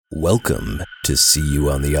Welcome to See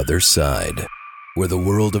You on the Other Side, where the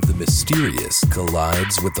world of the mysterious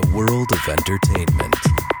collides with the world of entertainment.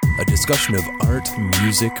 A discussion of art,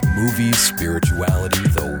 music, movies, spirituality,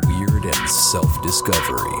 the weird, and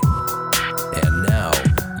self-discovery. And now,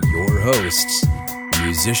 your hosts,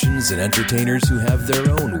 musicians and entertainers who have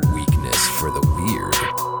their own weakness for the weird.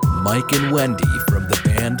 Mike and Wendy from the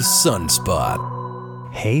band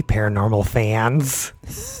Sunspot. Hey, paranormal fans.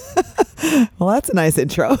 Well, that's a nice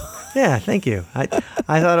intro. Yeah, thank you. I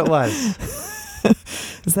thought it was.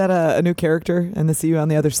 Is that a new character in the See You on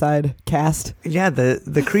the Other Side cast? Yeah,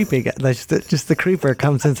 the creepy guy, just the creeper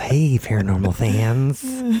comes and says, hey, paranormal fans.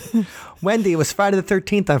 Wendy, it was Friday the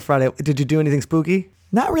 13th on Friday. Did you do anything spooky?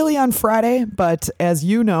 Not really on Friday, but as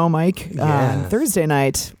you know, Mike, on Thursday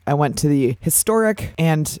night, I went to the historic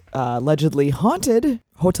and allegedly haunted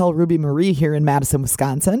Hotel Ruby Marie here in Madison,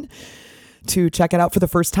 Wisconsin, to check it out for the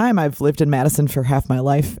first time. I've lived in Madison for half my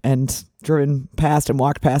life and driven past and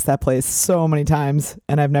walked past that place so many times,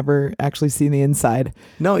 and I've never actually seen the inside.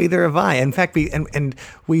 No, either have I. In fact,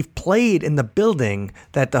 we've played in the building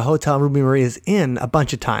that the Hotel Ruby Marie is in a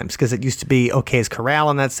bunch of times, because it used to be OK's Corral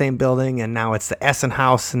in that same building, and now it's the Essen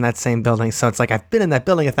House in that same building. So it's like I've been in that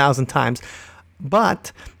building 1,000 times,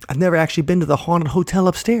 but I've never actually been to the haunted hotel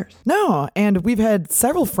upstairs. No, and we've had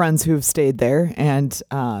several friends who've stayed there, and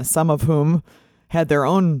some of whom had their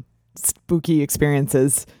own spooky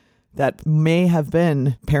experiences that may have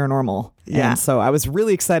been paranormal. Yeah. And so I was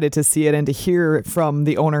really excited to see it and to hear from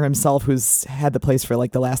the owner himself, who's had the place for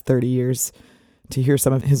like the last 30 years, to hear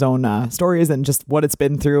some of his own stories and just what it's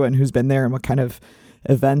been through and who's been there and what kind of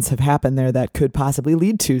events have happened there that could possibly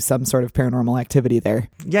lead to some sort of paranormal activity there.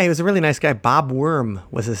 Yeah, he was a really nice guy. Bob Worm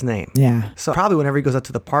was his name. Yeah. So probably whenever he goes up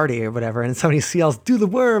to the party or whatever and somebody yells, do the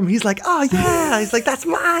worm, he's like, oh yeah. He's like, that's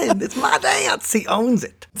mine. It's my dance. He owns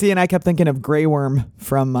it. See, and I kept thinking of Grey Worm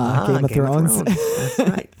from Game of Thrones. That's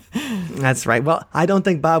right. That's right. Well, I don't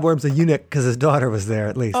think Bob Worm's a eunuch because his daughter was there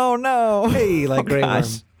at least. Oh no. Hey, like Grey Worm.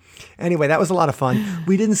 Anyway, that was a lot of fun.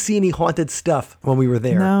 We didn't see any haunted stuff when we were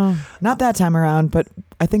there. No, not that time around, but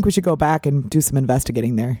I think we should go back and do some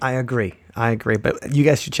investigating there. I agree. But you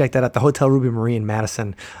guys should check that out. The Hotel Ruby Marie in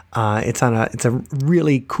Madison. It's a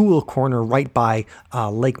really cool corner right by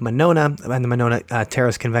Lake Monona and the Monona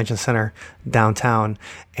Terrace Convention Center downtown.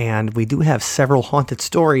 And we do have several haunted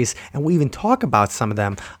stories, and we even talk about some of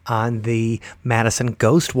them on the Madison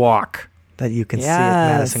Ghost Walk that you can see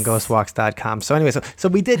at MadisonGhostWalks.com. So anyway, so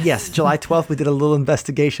we did, July 12th, we did a little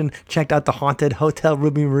investigation, checked out the haunted Hotel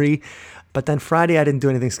Ruby Marie. But then Friday, I didn't do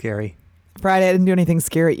anything scary. Friday, I didn't do anything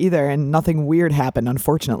scary either, and nothing weird happened,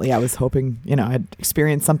 unfortunately. I was hoping, I'd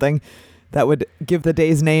experienced something that would give the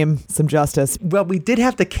day's name some justice. Well, we did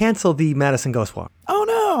have to cancel the Madison Ghost Walk. Oh,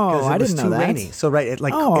 no. I didn't know that. It was too rainy. So, right, it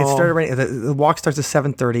started raining. The walk starts at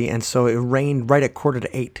 7:30, and so it rained right at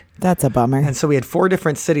 7:45. That's a bummer. And so we had 4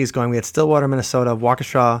 different cities going. We had Stillwater, Minnesota,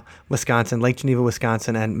 Waukesha, Wisconsin, Lake Geneva,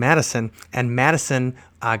 Wisconsin, and Madison. And Madison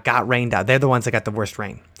got rained out. They're the ones that got the worst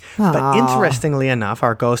rain. Aww. But interestingly enough,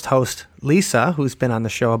 our ghost host, Lisa, who's been on the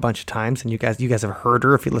show a bunch of times, and you guys have heard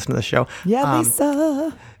her if you listen to the show. Yeah,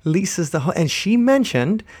 Lisa. Lisa's and she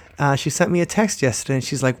mentioned, she sent me a text yesterday, and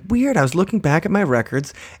she's like, weird, I was looking back at my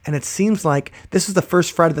records, and it seems like this is the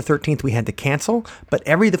first Friday the 13th we had to cancel, but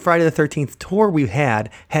every Friday the 13th tour we've had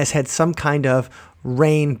has had some kind of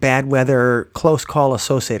rain, bad weather, close call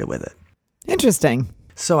associated with it. Interesting.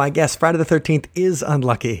 So I guess Friday the 13th is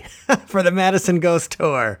unlucky for the Madison Ghost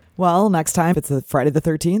Tour. Well, next time, if it's a Friday the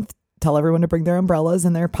 13th, tell everyone to bring their umbrellas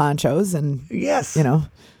and their ponchos and,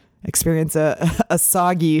 experience a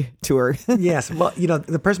soggy tour. Yes. Well,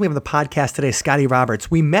 the person we have on the podcast today is Scotty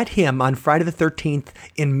Roberts. We met him on Friday the 13th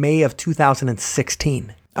in May of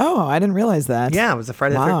 2016. Oh, I didn't realize that. Yeah, it was a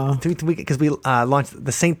Friday the 13th week because we launched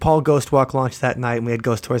the St. Paul Ghost Walk launched that night, and we had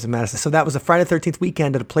ghost tours in Madison. So that was a Friday the 13th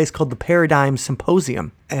weekend at a place called the Paradigm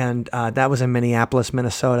Symposium, and that was in Minneapolis,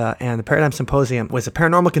 Minnesota. And the Paradigm Symposium was a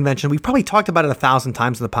paranormal convention. We've probably talked about it 1,000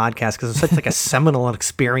 times on the podcast because it was such like a seminal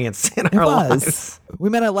experience in our lives. We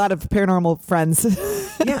met a lot of paranormal friends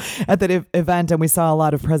at that event, and we saw a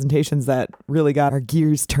lot of presentations that really got our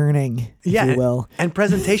gears turning, if you will. And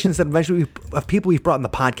presentations that eventually of people we've brought in the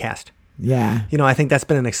podcast. Yeah. I think that's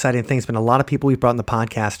been an exciting thing. It's been a lot of people we've brought in the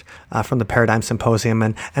podcast from the Paradigm Symposium.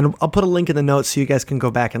 And I'll put a link in the notes so you guys can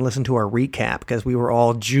go back and listen to our recap because we were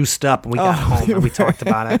all juiced up when we got home and we talked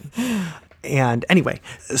about it. And anyway,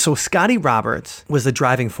 so Scotty Roberts was the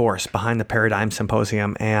driving force behind the Paradigm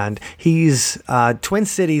Symposium, and he's Twin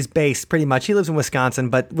Cities based pretty much. He lives in Wisconsin,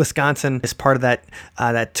 but Wisconsin is part of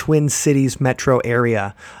that Twin Cities metro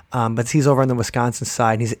area. But he's over on the Wisconsin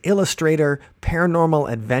side. He's an illustrator,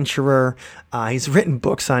 paranormal adventurer. He's written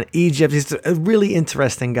books on Egypt. He's a really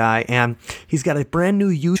interesting guy, and he's got a brand new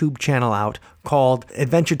YouTube channel out called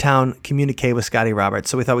Adventure Town Communiqué with Scotty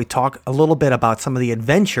Roberts. So we thought we'd talk a little bit about some of the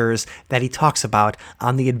adventures that he talks about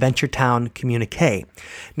on the Adventure Town Communiqué.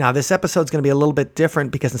 Now, this episode's going to be a little bit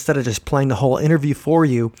different because instead of just playing the whole interview for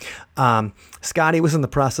you, Scotty was in the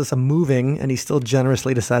process of moving, and he still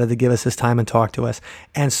generously decided to give us his time and talk to us.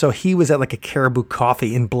 And so he was at like a Caribou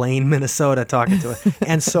Coffee in Blaine, Minnesota, talking to us.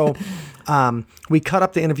 And so we cut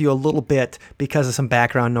up the interview a little bit because of some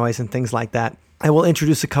background noise and things like that. And we'll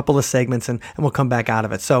introduce a couple of segments and we'll come back out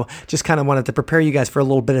of it. So just kind of wanted to prepare you guys for a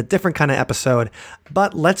little bit of different kind of episode.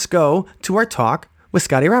 But let's go to our talk with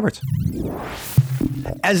Scotty Roberts.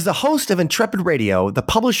 As the host of Intrepid Radio, the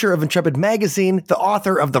publisher of Intrepid Magazine, the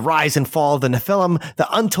author of The Rise and Fall of the Nephilim, the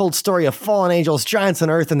untold story of fallen angels, giants on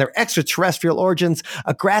Earth, and their extraterrestrial origins,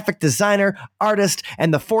 a graphic designer, artist,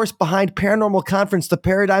 and the force behind paranormal conference, the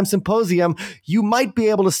Paradigm Symposium, you might be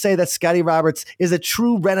able to say that Scotty Roberts is a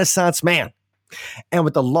true Renaissance man. And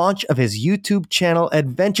with the launch of his YouTube channel,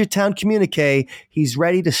 Adventure Town Communiqué, he's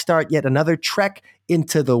ready to start yet another trek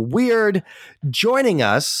into the weird. Joining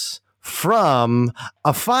us from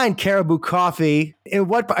a fine Caribou Coffee.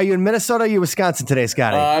 Are you in Minnesota or are you in Wisconsin today,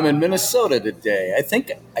 Scotty? I'm in Minnesota today. I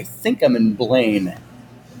think I'm in Blaine.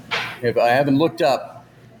 If I haven't looked up.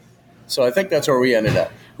 So I think that's where we ended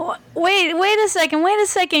up. Wait a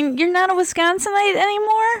second. You're not a Wisconsinite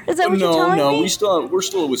anymore? Is that what you're telling me? No, we're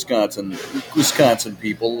still Wisconsin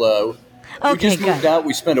people. Okay, we just moved out.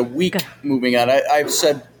 We spent a week moving out. I've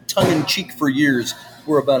said tongue-in-cheek for years,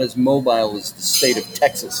 we're about as mobile as the state of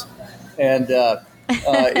Texas. And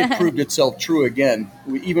it proved itself true again,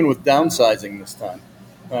 even with downsizing this time.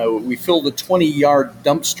 We filled a 20-yard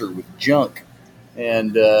dumpster with junk,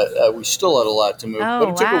 and we still had a lot to move. But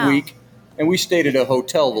it took a week. And we stayed at a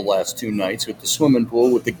hotel the last 2 nights with the swimming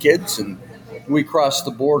pool with the kids, and we crossed the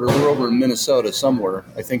border. We're over in Minnesota somewhere,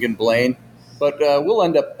 I think in Blaine. But we'll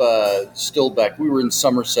end up still back. We were in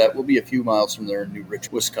Somerset. We'll be a few miles from there in New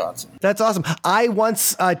Rich, Wisconsin. That's awesome. I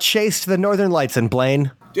once chased the Northern Lights in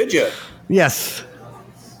Blaine. Did you? Yes.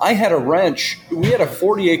 I had a ranch. We had a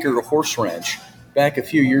 40-acre horse ranch back a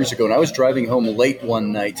few years ago, and I was driving home late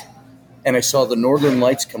one night. And I saw the Northern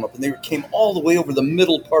Lights come up, and they came all the way over the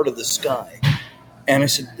middle part of the sky. And I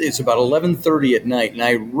said, it's about 11:30 at night, and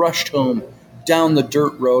I rushed home down the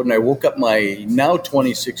dirt road, and I woke up my now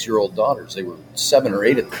 26-year-old daughters. They were 7 or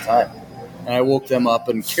 8 at the time. And I woke them up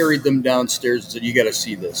and carried them downstairs and said, you got to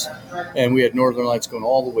see this. And we had Northern Lights going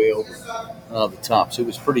all the way over the top. So it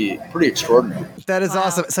was pretty extraordinary. That is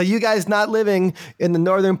awesome. So you guys not living in the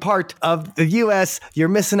northern part of the U.S., you're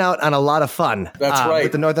missing out on a lot of fun. That's right.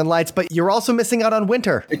 With the Northern Lights, but you're also missing out on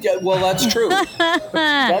winter. Well, that's true.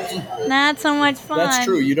 Not so much fun. That's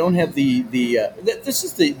true. You don't have this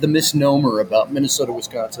is the misnomer about Minnesota,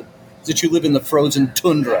 Wisconsin, is that you live in the frozen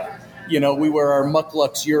tundra. You know, we wear our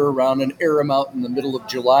mucklucks year-round and air them out in the middle of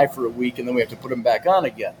July for a week, and then we have to put them back on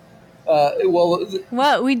again.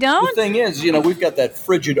 What, we don't? The thing is, we've got that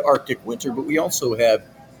frigid Arctic winter, but we also have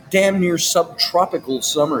damn near subtropical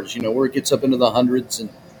summers, where it gets up into the hundreds,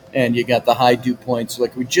 and you got the high dew points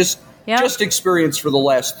like we just experienced for the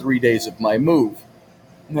last 3 days of my move.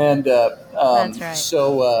 And that's right.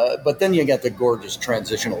 So, but then you got the gorgeous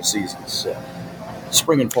transitional seasons.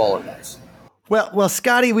 Spring and fall are nice. Well,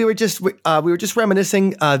 Scotty, we were just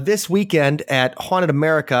reminiscing this weekend at Haunted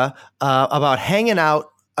America about hanging out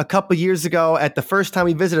a couple years ago at the first time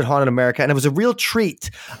we visited Haunted America, and it was a real treat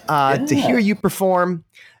to hear you perform,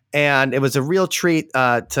 and it was a real treat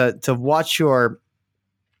to watch your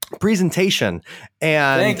presentation.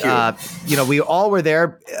 And thank you. We all were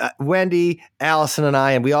there, Wendy, Allison, and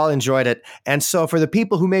I, and we all enjoyed it. And so for the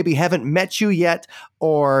people who maybe haven't met you yet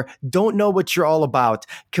or don't know what you're all about,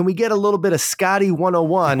 can we get a little bit of Scotty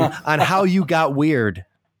 101 on how you got weird?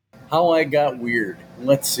 How I got weird.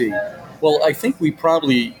 Let's see. Well, I think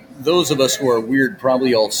those of us who are weird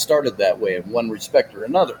probably all started that way in one respect or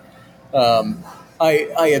another.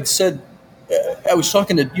 I had said, I was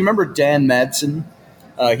talking to, you remember Dan Madsen?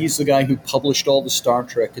 He's the guy who published all the Star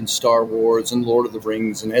Trek and Star Wars and Lord of the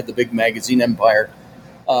Rings and had the big magazine empire.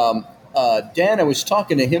 Dan, I was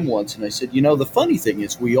talking to him once, and I said, the funny thing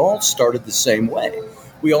is we all started the same way.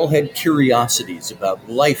 We all had curiosities about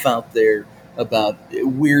life out there, about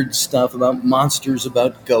weird stuff, about monsters,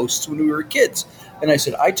 about ghosts when we were kids. And I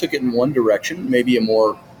said, I took it in one direction, maybe a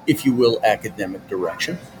more if you will, academic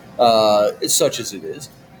direction, such as it is.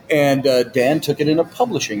 And Dan took it in a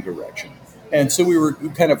publishing direction. And so we were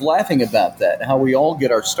kind of laughing about that, how we all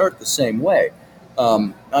get our start the same way.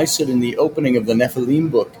 I said in the opening of the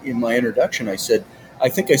Nephilim book, in my introduction, I said, I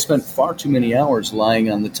think I spent far too many hours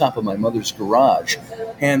lying on the top of my mother's garage,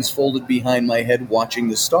 hands folded behind my head, watching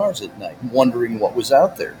the stars at night, wondering what was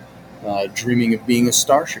out there, dreaming of being a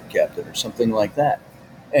starship captain or something like that.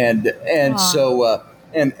 And so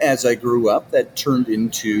as I grew up, that turned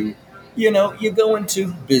into, you go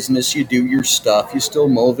into business, you do your stuff, you still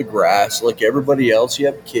mow the grass like everybody else, you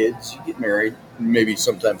have kids, you get married, maybe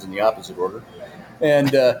sometimes in the opposite order.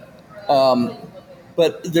 And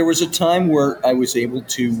but there was a time where I was able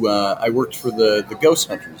to, I worked for the Ghost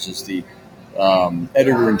Hunters as the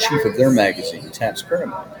editor-in-chief of their magazine, Taps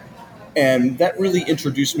Paramount. And that really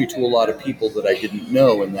introduced me to a lot of people that I didn't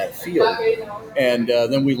know in that field. And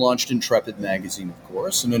then we launched Intrepid magazine, of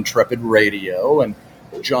course, and Intrepid Radio. And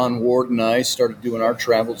John Ward and I started doing our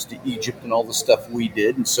travels to Egypt and all the stuff we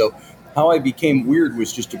did. And so how I became weird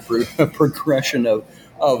was just a progression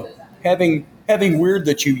of having weird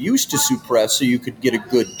that you used to suppress so you could get a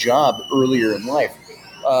good job earlier in life.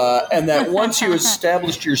 And that once you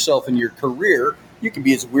established yourself in your career, you could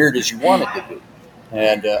be as weird as you wanted to be.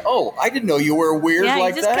 And, I didn't know you were weird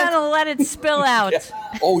like that. Yeah, you just kind of let it spill out. Yeah.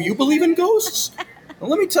 Oh, you believe in ghosts? Well,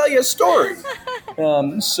 let me tell you a story.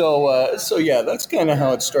 So yeah, that's kind of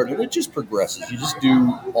how it started. It just progresses. You just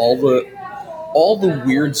do all the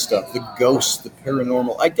weird stuff, the ghosts, the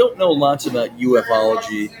paranormal. I don't know lots about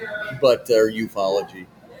ufology, or ufology,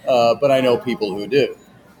 but I know people who do.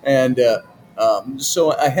 And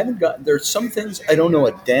so I haven't got, there's some things I don't know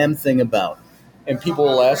a damn thing about. And people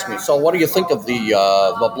will ask me, so what do you think of the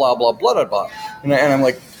blah, blah, blah, blah? And I'm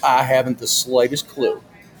like, I haven't the slightest clue.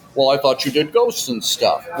 Well, I thought you did ghosts and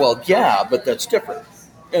stuff. Well, yeah, but that's different.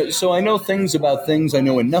 So I know things about things. I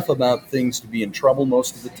know enough about things to be in trouble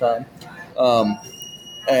most of the time.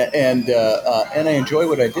 And I enjoy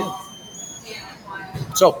what I do.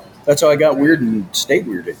 So that's how I got weird and stayed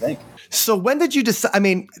weird, I think. So when did you decide? I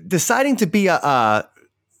mean, deciding to be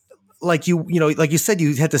like you said,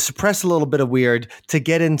 you had to suppress a little bit of weird to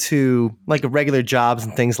get into like regular jobs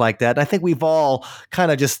and things like that. And I think we've all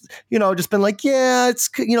kind of just been like, yeah, it's,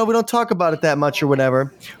 we don't talk about it that much or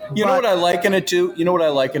whatever. You know what I liken it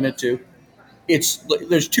to? It's,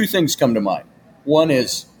 there's two things come to mind. One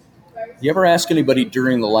is, you ever ask anybody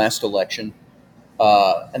during the last election,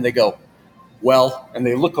 and they go, well, and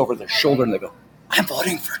they look over their shoulder and they go, I'm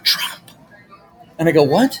voting for Trump. And I go,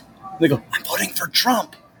 what? And they go, I'm voting for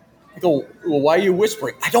Trump. I go, well, why are you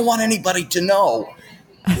whispering? I don't want anybody to know.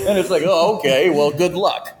 And it's like, oh, okay, well, good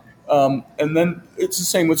luck. And then it's the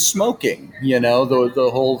same with smoking, the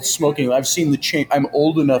whole smoking. I've seen the change. I'm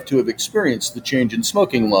old enough to have experienced the change in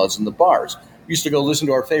smoking laws in the bars. We used to go listen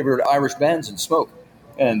to our favorite Irish bands and smoke,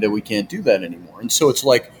 and we can't do that anymore. And so it's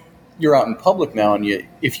like you're out in public now, and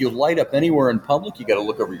if you light up anywhere in public, you got to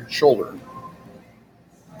look over your shoulder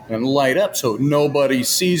and light up so nobody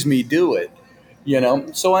sees me do it.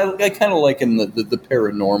 So I kind of liken the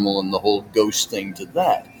paranormal and the whole ghost thing to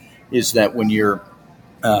that, is that when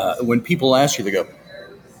when people ask you, they go,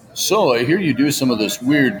 so I hear you do some of this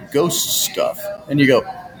weird ghost stuff. And you go,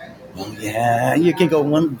 well, yeah, you can go,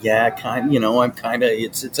 well, yeah, I'm kind of,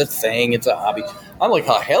 it's a thing, it's a hobby. I'm like,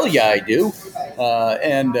 oh, hell yeah, I do.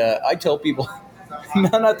 And I tell people,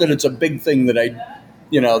 not that it's a big thing that I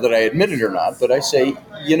admit it or not, but I say,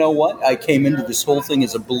 you know what? I came into this whole thing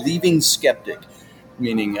as a believing skeptic,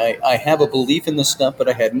 meaning I have a belief in this stuff, but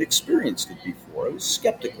I hadn't experienced it before. I was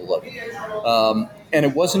skeptical of it. And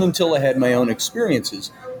it wasn't until I had my own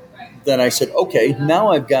experiences that I said, okay, now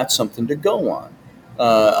I've got something to go on.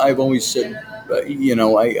 I've always said,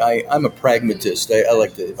 I'm a pragmatist. I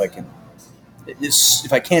like to,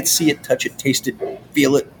 if I can't see it, touch it, taste it,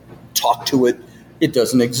 feel it, talk to it, it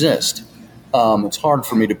doesn't exist. It's hard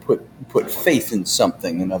for me to put faith in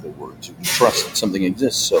something, in other words, or trust that something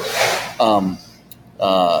exists. So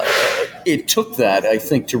it took that, I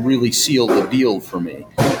think, to really seal the deal for me,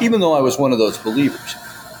 even though I was one of those believers.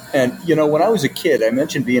 And, when I was a kid, I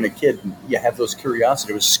mentioned being a kid, you have those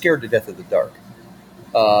curiosity. I was scared to death of the dark.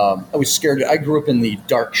 I grew up in the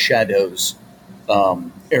Dark Shadows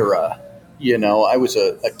era. I was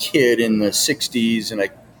a kid in the 60s, and I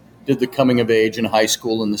did the coming of age in high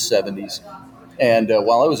school in the 70s. And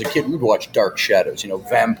while I was a kid, we'd watch Dark Shadows,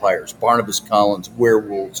 vampires, Barnabas Collins,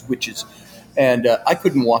 werewolves, witches. And I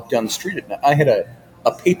couldn't walk down the street at night. I had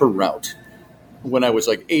a paper route when I was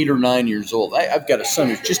like 8 or 9 years old. I've got a son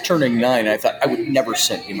who's just turning 9, and I thought I would never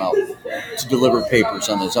send him out to deliver papers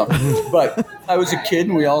on his own. But I was a kid,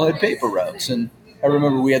 and we all had paper routes. And I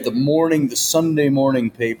remember we had the Sunday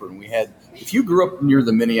morning paper, and we had, if you grew up near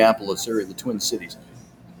the Minneapolis area, the Twin Cities,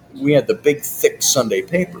 we had the big, thick Sunday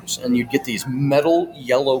papers, and you'd get these metal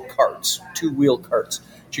yellow carts, 2-wheel carts,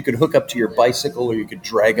 that you could hook up to your bicycle, or you could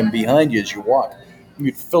drag them behind you as you walk.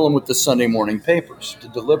 You'd fill them with the Sunday morning papers to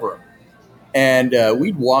deliver them. And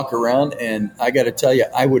we'd walk around, and I got to tell you,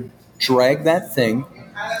 I would drag that thing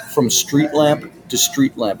from street lamp to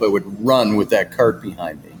street lamp. I would run with that cart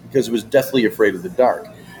behind me because I was deathly afraid of the dark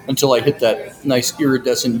until I hit that nice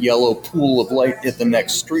iridescent yellow pool of light at the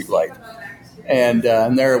next street light. And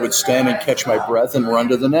there I would stand and catch my breath and run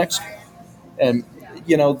to the next one. And,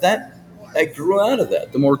 that I grew out of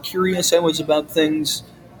that. The more curious I was about things,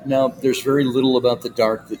 now there's very little about the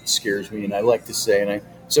dark that scares me. And I like to say, and I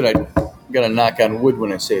said I'm going to knock on wood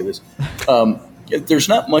when I say this, there's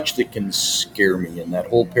not much that can scare me in that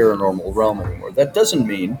whole paranormal realm anymore. That doesn't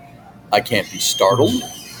mean I can't be startled.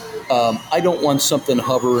 I don't want something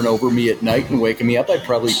hovering over me at night and waking me up. I'd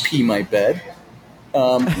probably pee my bed.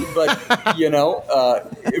 But,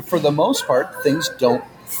 for the most part, things don't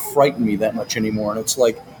frighten me that much anymore. And it's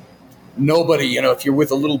like nobody, if you're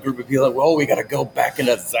with a little group of people, like, well, we got to go back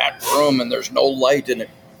into that room and there's no light in it.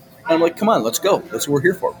 And I'm like, come on, let's go. That's what we're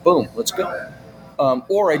here for. Boom, let's go.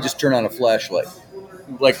 Or I just turn on a flashlight.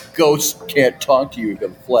 Like ghosts can't talk to you with a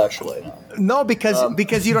flashlight on. No,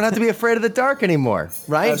 because you don't have to be afraid of the dark anymore,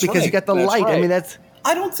 right? That's because right. you got the That's light. right. I mean, that's...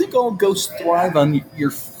 I don't think all ghosts thrive on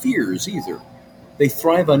your fears either. They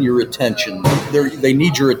thrive on your attention. They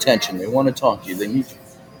need your attention. They want to talk to you. They need you.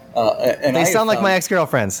 And They sound like my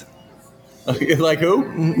ex-girlfriends. Like who?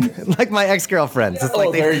 Like my ex-girlfriends. It's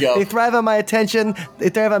like there you go. They thrive on my attention. They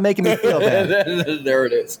thrive on making me feel bad. There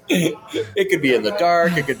it is. It could be in the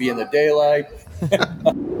dark. It could be in the daylight.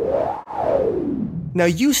 Now,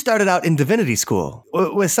 you started out in divinity school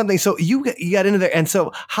with something. So you got into there. And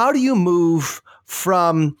so how do you move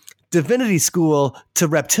from divinity school to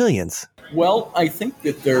reptilians? Well, I think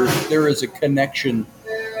that there is a connection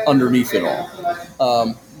underneath it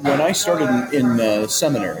all. When I started in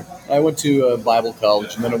seminary, I went to Bible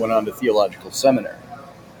college, and then I went on to theological seminary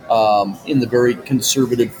in the very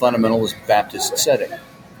conservative fundamentalist Baptist setting.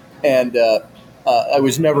 And I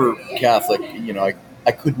was never Catholic.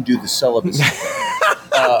 I couldn't do the celibacy.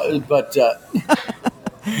 But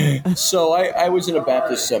so I was in a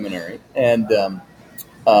Baptist seminary, and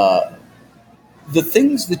the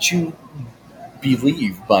things that you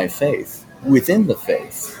believe by faith, within the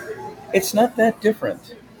faith, it's not that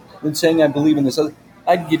different than saying I believe in this.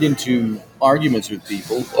 I'd get into arguments with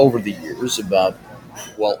people over the years about,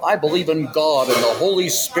 well, I believe in God and the Holy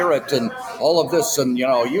Spirit and all of this, and, you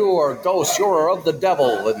are ghosts, you're of the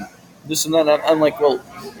devil, and this and that. I'm like, well,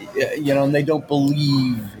 and they don't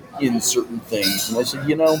believe in certain things. And I said,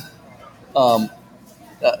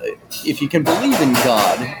 if you can believe in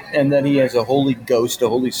God and that he has a Holy Ghost, a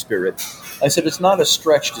Holy Spirit, I said, it's not a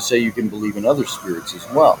stretch to say you can believe in other spirits as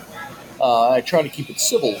well. I try to keep it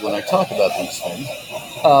civil when I talk about these things.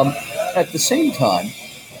 At the same time,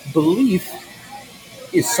 belief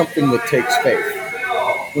is something that takes faith.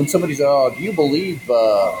 When somebody says, oh, do you believe,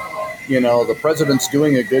 the president's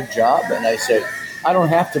doing a good job? And I say, I don't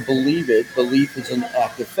have to believe it. Belief is an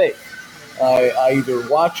act of faith. I either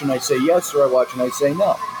watch and I say yes, or I watch and I say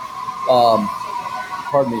no.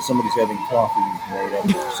 Pardon me, somebody's having coffee made up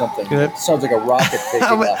or something. It sounds like a rocket taking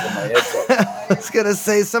off in my headset. I was going to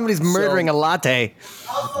say, somebody's murdering a latte.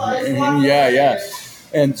 Yeah.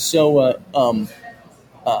 And so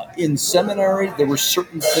in seminary, there were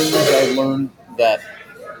certain things I learned that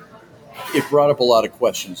it brought up a lot of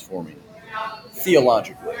questions for me,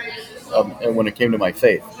 theologically, and when it came to my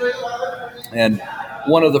faith. And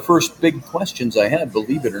one of the first big questions I had,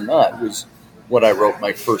 believe it or not, was what I wrote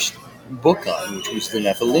my first book on, which was the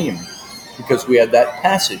Nephilim, because we had that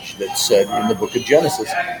passage that said in the book of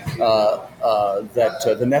Genesis that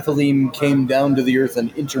the Nephilim came down to the earth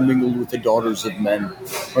and intermingled with the daughters of men,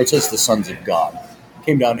 or it says the sons of God,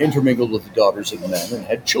 came down, intermingled with the daughters of men, and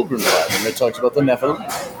had children by them, and it talks about the Nephilim.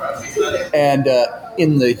 And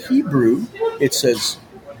in the Hebrew, it says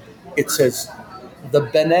the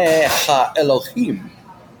Bnei Ha-Elohim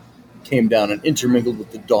came down and intermingled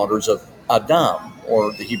with the daughters of Adam,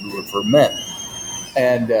 or the Hebrew word for men.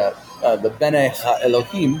 And the Bnei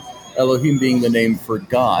Ha-Elohim, Elohim being the name for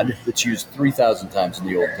God, that's used 3,000 times in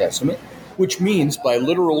the Old Testament, which means, by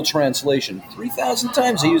literal translation, 3,000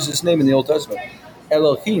 times he uses his name in the Old Testament.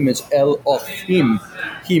 Elohim is Elohim,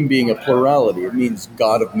 him being a plurality. It means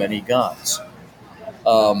God of many gods,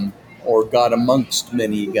 or God amongst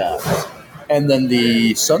many gods. And then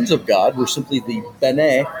the sons of God were simply the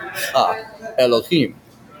Bnei Ha-Elohim.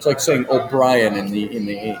 It's like saying O'Brien in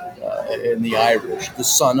the in the Irish, the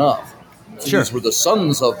son of. So Sure. These were the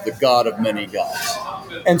sons of the God of many gods.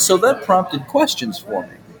 And so that prompted questions for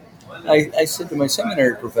me. I said to my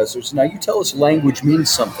seminary professors, now you tell us language means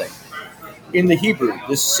something. In the Hebrew,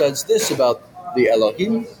 this says this about the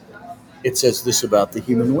Elohim. It says this about the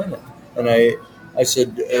human women. And I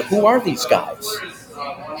said, who are these guys?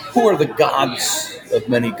 Who are the gods of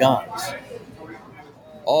many gods?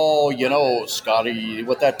 Oh, Scotty,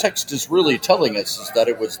 what that text is really telling us is that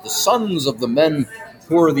it was the sons of the men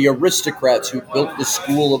who are the aristocrats who built the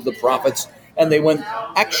school of the prophets, and they went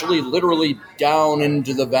actually literally down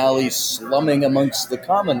into the valley, slumming amongst the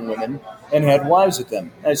common women, and had wives with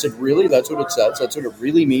them. And I said, really? That's what it says? That's what it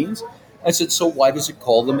really means? I said, so why does it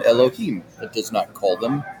call them Elohim? It does not call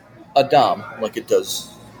them Adam like it does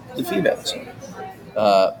the females.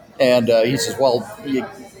 And he says, well,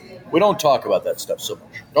 we don't talk about that stuff so much.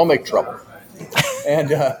 Don't make trouble.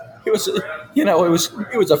 And it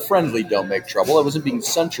was a friendly don't make trouble. I wasn't being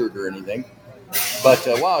censured or anything. But,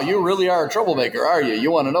 wow, you really are a troublemaker, are you? You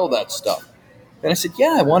want to know that stuff. And I said,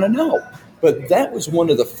 yeah, I want to know. But that was one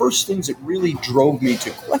of the first things that really drove me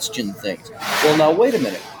to question things. Well, now, wait a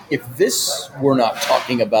minute. If this we're not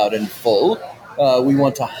talking about in full, we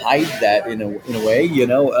want to hide that in a way,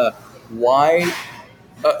 why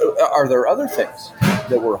are there other things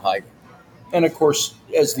that we're hiding? And, of course,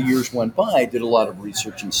 as the years went by, I did a lot of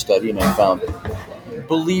research and study, and I found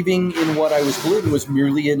believing in what I was believing was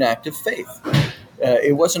merely an act of faith.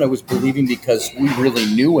 It wasn't I was believing because we really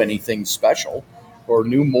knew anything special or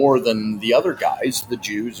knew more than the other guys, the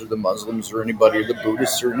Jews or the Muslims or anybody, or the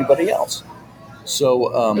Buddhists or anybody else.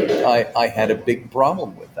 So I had a big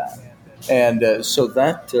problem with that. And so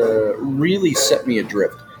that really set me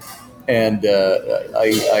adrift. And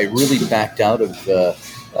I really backed out of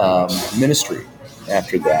ministry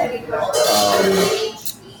after that.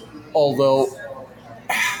 Although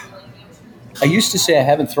I used to say I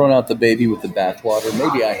haven't thrown out the baby with the bathwater.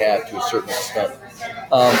 Maybe I have to a certain extent.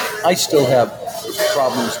 I still have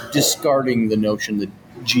problems discarding the notion that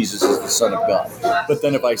Jesus is the Son of God. But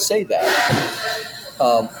then if I say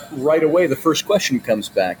that, right away the first question comes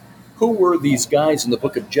back. Who were these guys in the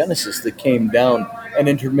book of Genesis that came down and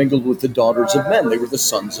intermingled with the daughters of men? They were the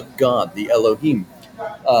sons of God, the Elohim.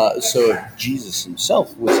 So if Jesus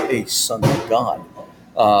himself was a son of God,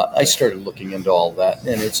 I started looking into all that,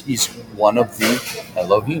 and he's one of the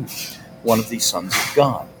Elohim, one of the sons of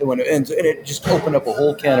God. And it just opened up a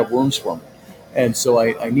whole can of worms for me. And so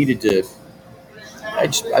I needed to, I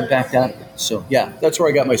backed out of it. So, yeah, that's where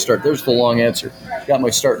I got my start. There's the long answer. Got my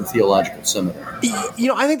start in theological seminary.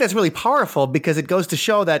 I think that's really powerful because it goes to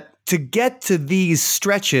show that to get to these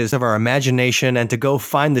stretches of our imagination and to go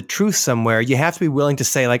find the truth somewhere, you have to be willing to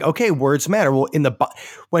say, like, okay, words matter. Well,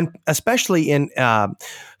 especially in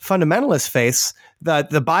fundamentalist faiths,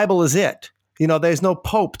 the Bible is it. There's no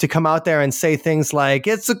pope to come out there and say things like,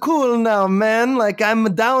 it's a cool now, man. Like,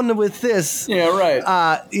 I'm down with this. Yeah,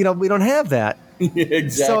 right. We don't have that.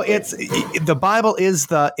 Exactly. So the Bible is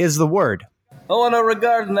the word. Oh, no,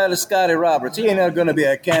 regarding that of Scotty Roberts, he ain't not going to be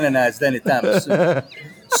canonized anytime soon.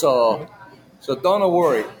 So don't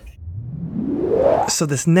worry. So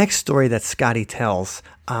this next story that Scotty tells,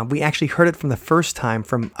 we actually heard it from the first time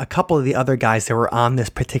from a couple of the other guys that were on this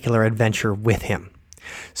particular adventure with him.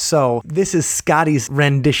 So this is Scotty's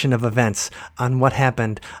rendition of events on what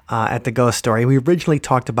happened at the Ghost Story. We originally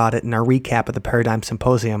talked about it in our recap of the Paradigm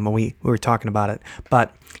Symposium when we were talking about it.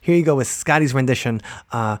 But here you go with Scotty's rendition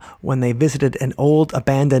when they visited an old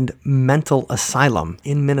abandoned mental asylum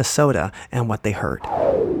in Minnesota and what they heard.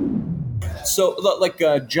 So, like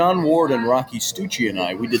John Ward and Rocky Stucci and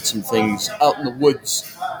I, we did some things out in the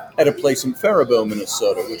woods at a place in Faribault,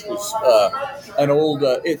 Minnesota, which was an old,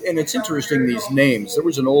 and it's interesting, these names. There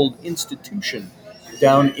was an old institution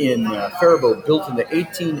down in Faribault built in the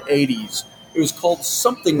 1880s. It was called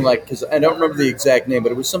something like, because I don't remember the exact name,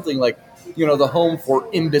 but it was something like, the home for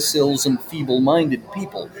imbeciles and feeble-minded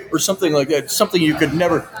people, or something like that. Something you could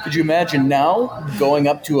you imagine now going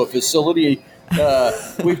up to a facility?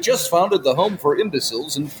 We've just founded the home for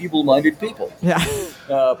imbeciles and feeble-minded people. Yeah.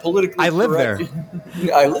 Politically I live correct.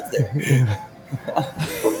 there. I live there.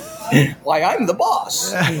 Why, I'm the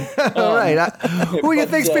boss. All right. Who do you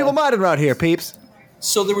think's feeble-minded around here, peeps?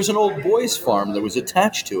 So there was an old boys' farm that was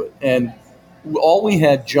attached to it, and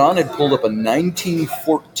John had pulled up a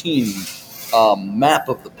 1914 map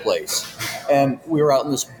of the place, and we were out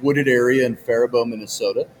in this wooded area in Faribault,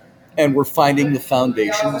 Minnesota, and we're finding the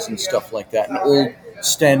foundations and stuff like that, and old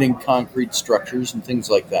standing concrete structures and things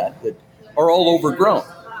like that are all overgrown.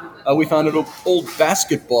 We found an old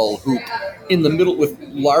basketball hoop in the middle with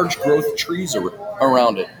large growth trees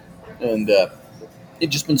around it. And had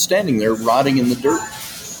just been standing there rotting in the dirt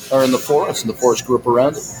or in the forest, and the forest grew up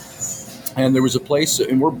around it. And there was a place,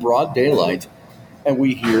 and we're broad daylight, and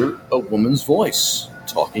we hear a woman's voice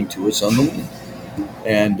talking to us on the wind.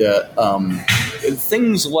 And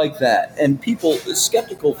things like that. And people,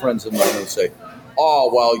 skeptical friends of mine will say,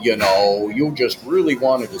 oh, well, you just really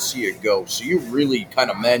wanted to see a ghost, so you really kind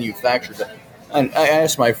of manufactured that. And I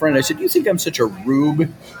asked my friend, I said, do you think I'm such a rube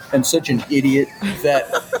and such an idiot that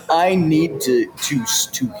I need to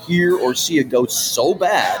hear or see a ghost so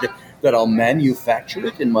bad that I'll manufacture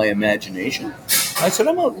it in my imagination? I said,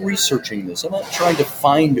 I'm not researching this. I'm not trying to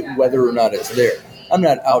find whether or not it's there. I'm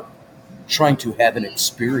not out trying to have an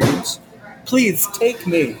experience. Please take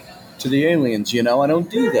me to the aliens, I don't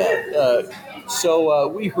do that. So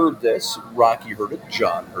we heard this. Rocky heard it.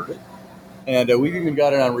 John heard it. And we've even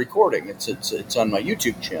got it on recording. It's on my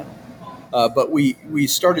YouTube channel. But we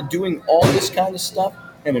started doing all this kind of stuff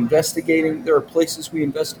and investigating. There are places we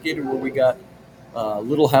investigated where we got a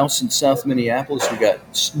little house in South Minneapolis. We got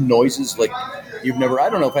noises like you've never. I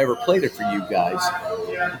don't know if I ever played it for you guys,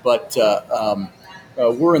 but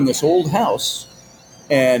we're in this old house,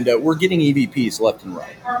 and we're getting EVPs left and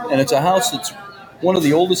right. And it's a house that's one of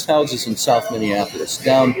the oldest houses in South Minneapolis.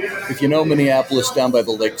 Down, if you know Minneapolis, down by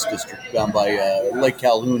the Lakes District, down by Lake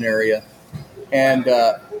Calhoun area. And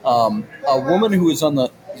a woman who is on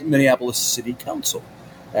the Minneapolis City Council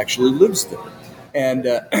actually lives there and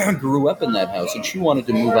grew up in that house. And she wanted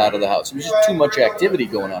to move out of the house. It was just too much activity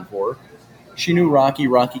going on for her. She knew Rocky.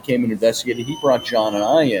 Rocky came and investigated. He brought John and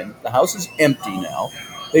I in. The house is empty now.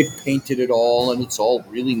 They've painted it all, and it's all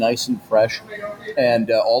really nice and fresh.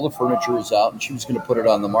 And all the furniture is out, and she was going to put it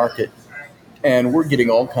on the market. And we're getting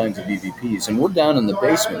all kinds of EVPs. And we're down in the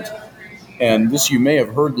basement. And this, you may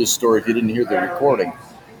have heard this story if you didn't hear the recording.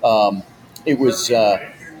 It was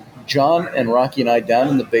John and Rocky and I down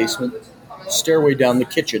in the basement, stairway down the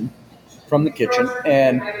kitchen, from the kitchen,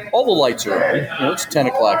 and all the lights are on. It's 10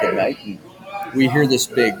 o'clock at night, and we hear this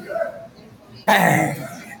big bang.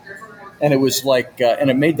 And it was like,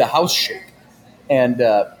 and it made the house shake. And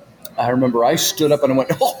I remember I stood up and I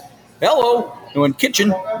went, oh, hello. I went,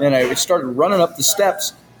 kitchen. And I started running up the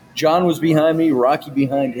steps. John was behind me, Rocky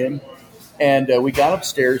behind him. And we got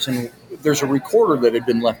upstairs, and there's a recorder that had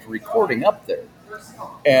been left recording up there.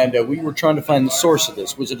 And we were trying to find the source of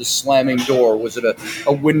this. Was it a slamming door? Was it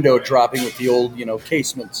a window dropping with the old,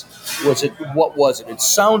 casements? What was it? It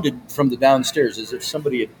sounded from the downstairs as if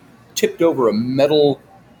somebody had tipped over a metal,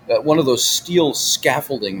 one of those steel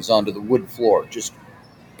scaffoldings onto the wood floor. Just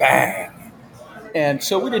bang. And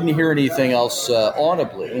so we didn't hear anything else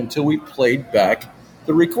audibly until we played back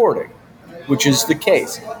the recording, which is the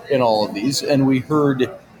case in all of these. And we heard,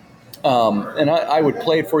 and I would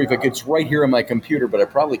play it for you if it's right here on my computer, but I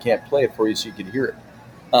probably can't play it for you so you can hear it.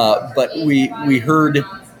 But we heard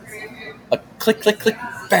a click, click, click,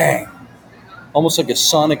 bang, almost like a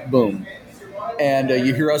sonic boom. And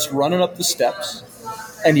you hear us running up the steps,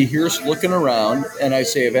 and you hear us looking around, and I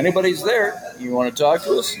say, if anybody's there, you want to talk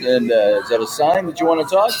to us? And is that a sign that you want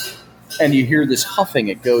to talk? And you hear this huffing.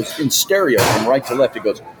 It goes in stereo from right to left. It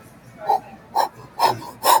goes,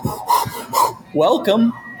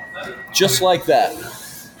 welcome, just like that.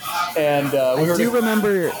 And I do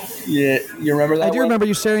remember. Yeah, you remember that? I do remember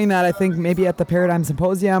you sharing that. I think maybe at the Paradigm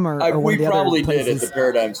Symposium or one of the other places. We probably did at the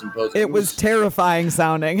Paradigm Symposium. It was terrifying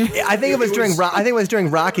sounding. I think it was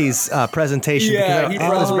during Rocky's presentation. Yeah,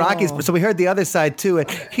 because it was Rocky's. So we heard the other side too, and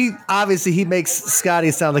he makes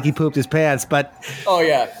Scotty sound like he pooped his pants. But oh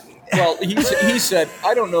yeah, well he said,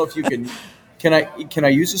 I don't know if you can. Can I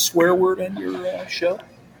use a swear word on your show?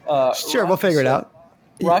 Sure, we'll figure it out.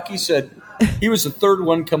 Rocky said he was the third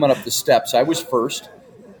one coming up the steps. I was first.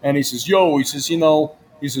 And he says, John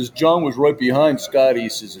was right behind Scotty. He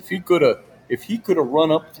says, if he could have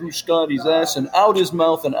run up through Scotty's ass and out his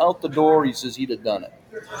mouth and out the door, he says he'd have done it.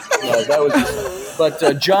 That was,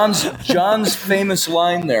 but John's famous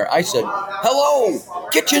line there. I said, hello,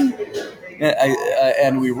 kitchen.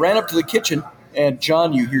 And we ran up to the kitchen. And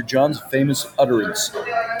John, you hear John's famous utterance,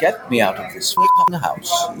 get me out of this house.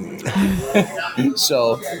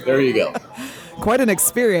 So there you go. Quite an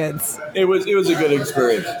experience. It was a good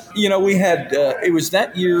experience. We had, it was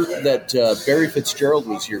that year that Barry Fitzgerald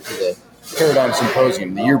was here for the Paradigm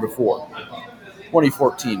Symposium, the year before,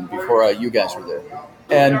 2014, before you guys were there.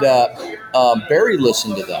 And Barry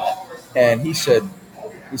listened to that, and he says,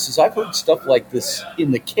 I've heard stuff like this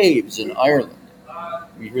in the caves in Ireland.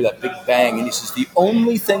 You hear that big bang, and he says, the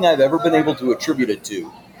only thing I've ever been able to attribute it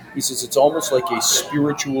to, he says, it's almost like a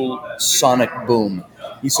spiritual sonic boom.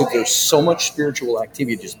 He said there's so much spiritual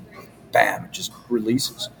activity, just bam, it just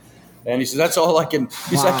releases. And he says, that's all I can.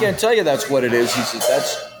 He says, I can't tell you that's what it is. He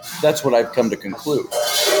says, that's what I've come to conclude.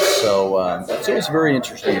 So it was a very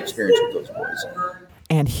interesting experience with those boys.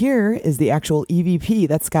 And here is the actual EVP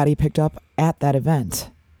that Scotty picked up at that event.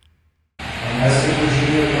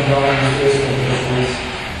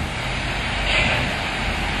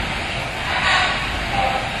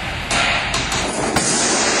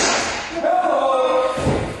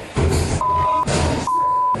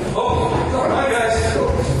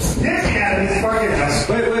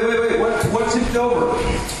 What tipped over?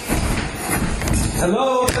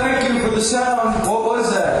 Hello, thank you for the sound. What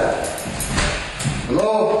was that?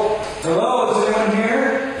 Hello? Hello, is anyone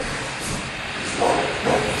here?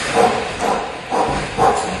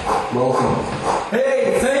 Welcome.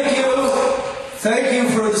 Hey, thank you. Thank you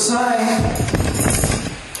for the sign.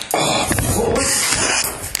 What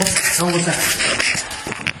was that?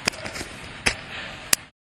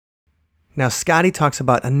 Now, Scotty talks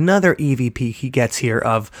about another EVP he gets here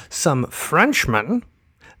of some Frenchman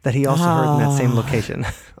that he also heard in that same location.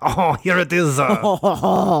 Oh, here it is. We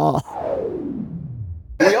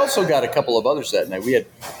also got a couple of others that night. We had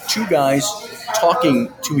two guys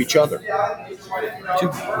talking to each other. Two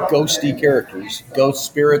ghosty characters, ghost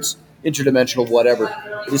spirits, interdimensional, whatever.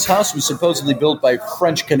 This house was supposedly built by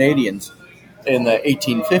French Canadians in the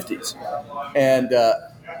 1850s. And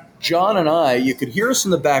John and I, you could hear us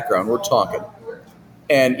in the background, we're talking.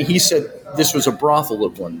 And he said this was a brothel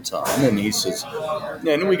at one time. And he says,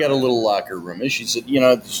 and we got a little locker room. And she said,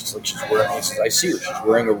 she's wearing, I see her, she's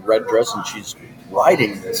wearing a red dress and she's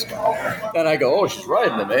riding this guy. And I go, oh, she's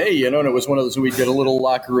riding him, eh? And it was one of those, we did a little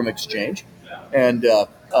locker room exchange and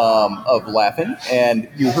of laughing. And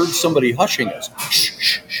you heard somebody hushing us, shh,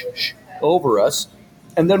 shh, shh, shh, over us.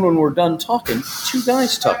 And then when we're done talking, two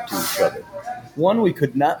guys talked to each other. One we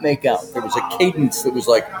could not make out. There was a cadence that was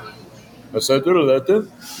like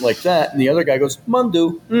that, and the other guy goes,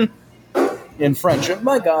 Mandu, in French.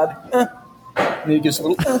 My God. And he gives a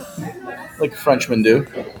little, like Frenchmen do.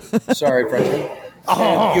 Sorry, Frenchman.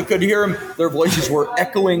 And you could hear them, their voices were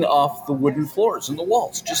echoing off the wooden floors and the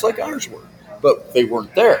walls, just like ours were. But they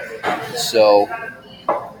weren't there. So,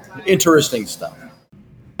 interesting stuff.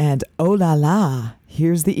 And oh la la,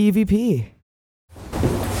 here's the EVP.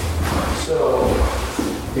 So,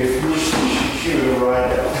 if you shoot a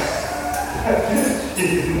riot, he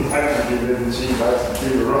didn't like to give it, and she likes to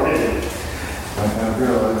shoot a riot. I kind of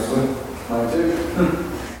realized I do.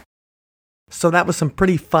 So that was some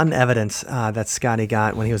pretty fun evidence that Scotty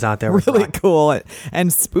got when he was out there. With really cool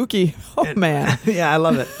and spooky. Oh, man. Yeah, I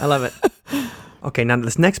love it. Okay, now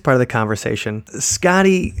this next part of the conversation,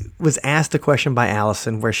 Scotty was asked a question by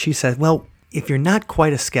Allison where she said, well, if you're not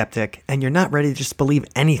quite a skeptic and you're not ready to just believe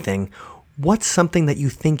anything, what's something that you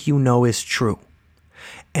think you know is true?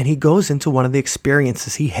 And he goes into one of the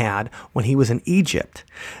experiences he had when he was in Egypt.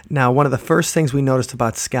 Now, one of the first things we noticed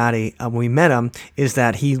about Scotty when we met him is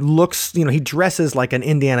that he looks, he dresses like an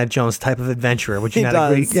Indiana Jones type of adventurer. Would you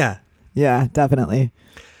not agree? Yeah. Yeah, definitely.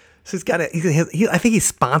 So he's got I think he's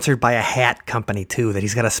sponsored by a hat company too, that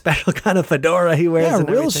he's got a special kind of fedora he wears. Yeah, and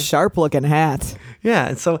real everything. sharp looking hat. Yeah.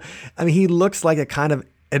 And so, he looks like a kind of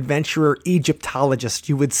adventurer Egyptologist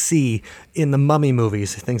you would see in the Mummy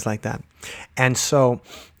movies, things like that. And so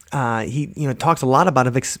he talks a lot about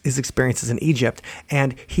his experiences in Egypt,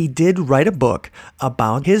 and he did write a book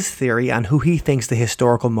about his theory on who he thinks the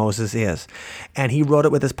historical Moses is. And he wrote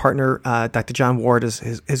it with his partner, Dr. John Ward,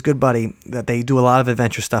 his good buddy, that they do a lot of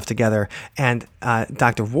adventure stuff together. And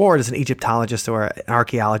Dr. Ward is an Egyptologist or an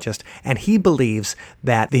archaeologist, and he believes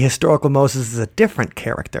that the historical Moses is a different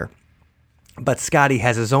character. But Scotty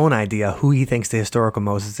has his own idea who he thinks the historical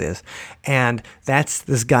Moses is. And that's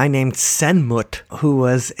this guy named Senmut, who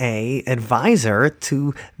was a advisor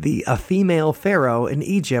to a female pharaoh in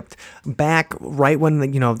Egypt back right when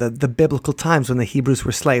the biblical times when the Hebrews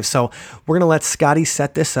were slaves. So we're going to let Scotty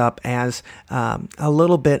set this up as a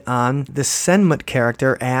little bit on the Senmut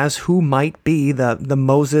character as who might be the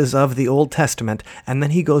Moses of the Old Testament. And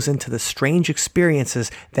then he goes into the strange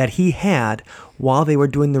experiences that he had while they were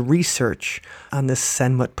doing the research on this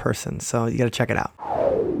Senmut person. So you got to check it out.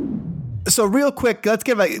 So real quick, let's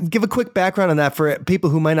give a quick background on that for people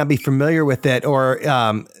who might not be familiar with it. Or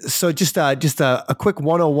so just a quick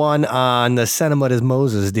 101 on the Senmut as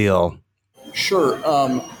Moses deal. Sure.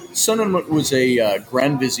 Senmut was a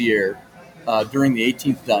Grand Vizier during the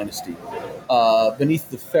 18th dynasty beneath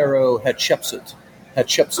the pharaoh Hatshepsut.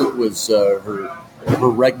 Hatshepsut was her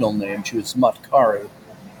regnal name. She was Matkari.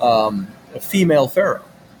 A female pharaoh.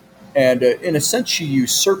 And in a sense, she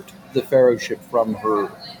usurped the pharaohship from her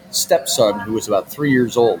stepson, who was about 3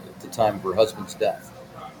 years old at the time of her husband's death.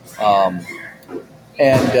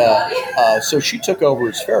 And so she took over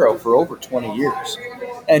as pharaoh for over 20 years.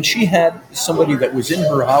 And she had somebody that was in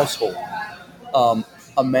her household,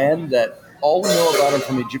 a man that all we know about him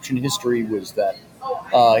from Egyptian history was that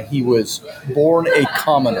he was born a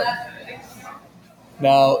commoner.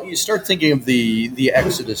 Now, you start thinking of the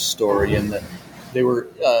Exodus story, and they were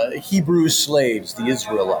Hebrew slaves, the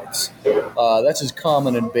Israelites. That's as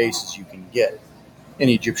common and base as you can get in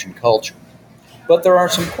Egyptian culture. But there are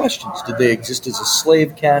some questions. Did they exist as a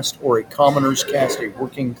slave caste or a commoner's caste, a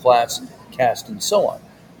working class caste, and so on?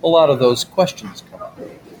 A lot of those questions come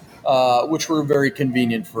up, which were very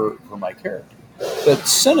convenient for my character. But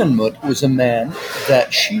Senenmut was a man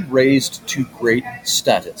that she raised to great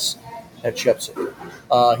status at Hatshepsut.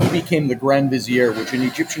 He became the Grand Vizier, which in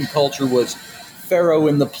Egyptian culture was pharaoh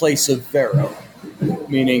in the place of pharaoh,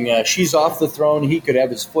 meaning she's off the throne, he could have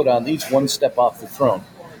his foot on, he's one step off the throne.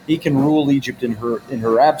 He can rule Egypt in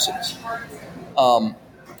her absence.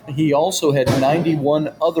 He also had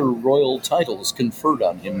 91 other royal titles conferred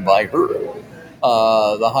on him by her.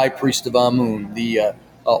 The High Priest of Amun,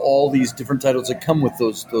 all these different titles that come with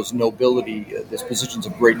those nobility, those positions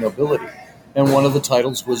of great nobility. And one of the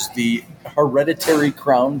titles was the Hereditary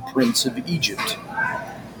Crown Prince of Egypt.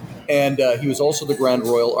 And he was also the Grand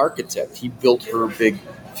Royal Architect. He built her big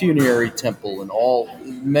funerary temple and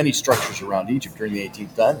many structures around Egypt during the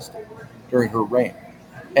 18th dynasty, during her reign.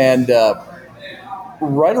 And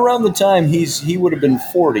right around the time he would have been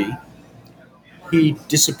 40, he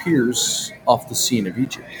disappears off the scene of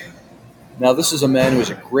Egypt. Now, this is a man who is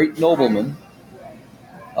a great nobleman,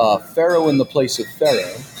 pharaoh in the place of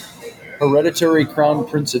pharaoh, hereditary crown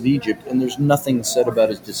prince of Egypt, and there's nothing said about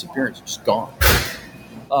his disappearance. He's just gone.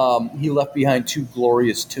 He left behind 2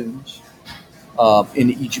 glorious tombs in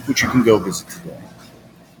Egypt, which you can go visit today.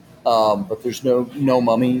 But there's no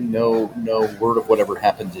mummy, no word of whatever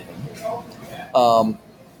happened to him.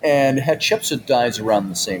 And Hatshepsut dies around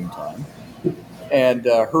the same time. And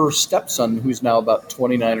her stepson, who's now about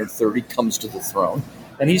 29 or 30, comes to the throne.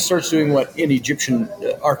 And he starts doing what in Egyptian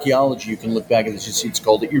archaeology, you can look back at this, you see it's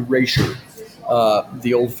called erasure.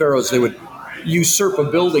 The old pharaohs, they would usurp a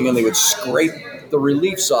building and they would scrape the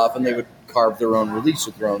reliefs off and they would carve their own reliefs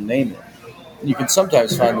with their own name in it. And you can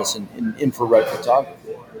sometimes find this in infrared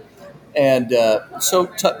photography. And so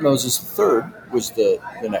Tutmosis III was the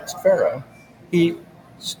next pharaoh. He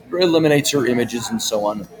eliminates her images and so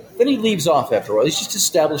on. Then he leaves off after a while. He's just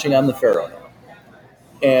establishing I'm the pharaoh now.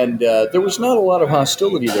 And there was not a lot of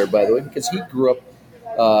hostility there, by the way, because he grew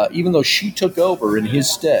up, even though she took over in his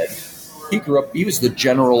stead, he was the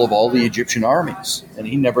general of all the Egyptian armies, and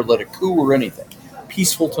he never led a coup or anything.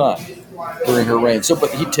 Peaceful time during her reign.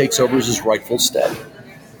 But he takes over as his rightful stead.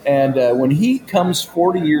 And when he comes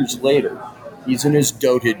 40 years later, he's in his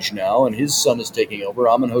dotage now, and his son is taking over,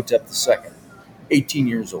 Amenhotep II, 18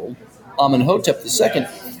 years old. Amenhotep II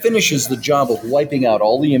finishes the job of wiping out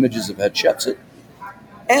all the images of Hatshepsut,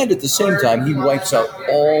 and at the same time, he wipes out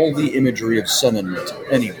all the imagery of Senenmut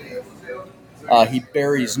anyway. He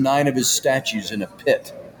buries 9 of his statues in a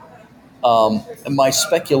pit. And my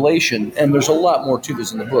speculation, and there's a lot more to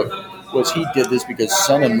this in the book, was he did this because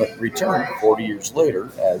Senenmut returned 40 years later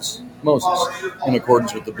as Moses, in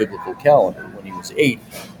accordance with the biblical calendar. When he was 80,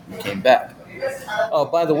 he came back.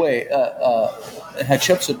 By the way,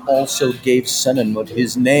 Hatshepsut also gave Senenmut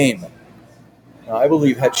his name. Now, I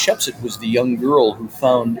believe Hatshepsut was the young girl who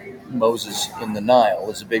found Moses in the Nile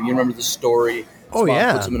as a baby. You remember the story? Oh,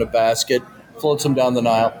 yeah. Puts him in a basket, floats him down the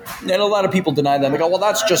Nile. And a lot of people deny that. They go, well,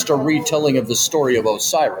 that's just a retelling of the story of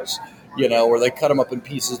Osiris, where they cut him up in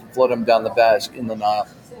pieces and float him down the basket in the Nile.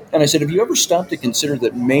 And I said, have you ever stopped to consider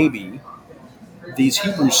that maybe these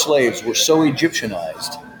Hebrew slaves were so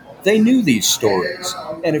Egyptianized, they knew these stories.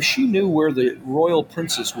 And if she knew where the royal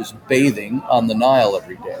princess was bathing on the Nile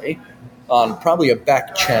every day, on probably a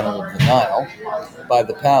back channel of the Nile by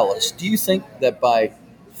the palace, do you think that by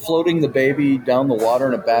floating the baby down the water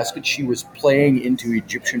in a basket, she was playing into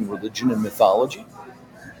Egyptian religion and mythology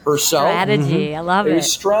herself? Strategy. Mm-hmm. I love it. It was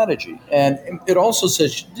strategy. And it also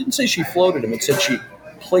says, it didn't say she floated him, it said she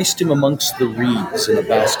placed him amongst the reeds in a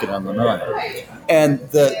basket on the Nile. And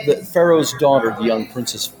the Pharaoh's daughter, the young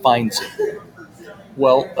princess, finds him.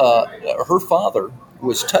 Well, her father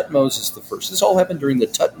was Tutmosis I. This all happened during the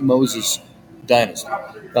Tutmosis dynasty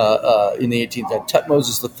in the 18th.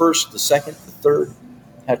 Tutmosis I, the second, the third.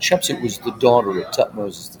 Hatshepsut was the daughter of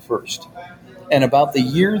Tutmosis I. And about the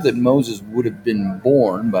year that Moses would have been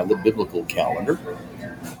born by the biblical calendar,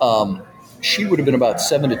 she would have been about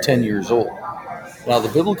 7 to 10 years old. Now, the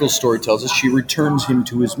biblical story tells us she returns him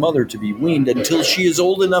to his mother to be weaned until she is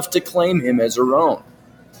old enough to claim him as her own.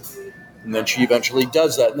 And then she eventually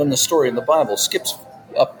does that. And then the story in the Bible skips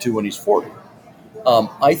up to when he's 40.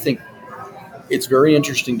 I think it's very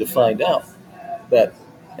interesting to find out that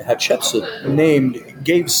Hatshepsut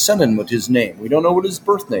gave Senenmut his name. We don't know what his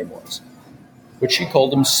birth name was, but she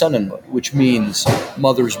called him Senenmut, which means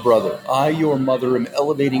mother's brother. I, your mother, am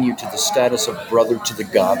elevating you to the status of brother to the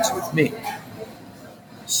gods with me.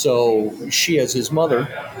 So she, as his mother,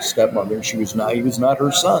 stepmother, he was not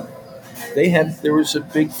her son. There was a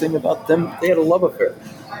big thing about them. They had a love affair.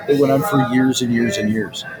 They went on for years and years and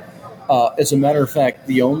years. As a matter of fact,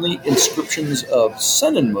 the only inscriptions of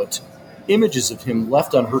Senenmut, images of him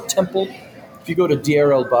left on her temple. If you go to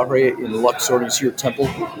Deir el-Bahri in Luxor and you see her temple,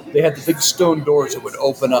 they had the big stone doors that would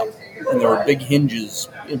open up, and there were big hinges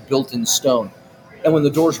built in stone. And when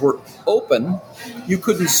the doors were open, you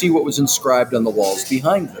couldn't see what was inscribed on the walls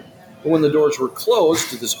behind them. But when the doors were closed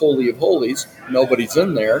to this Holy of Holies, nobody's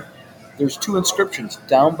in there, there's two inscriptions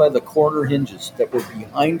down by the corner hinges that were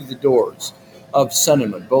behind the doors of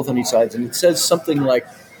Senenmut, both on each sides. And it says something like,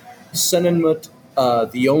 Senenmut,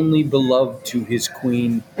 the only beloved to his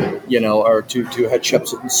queen, or to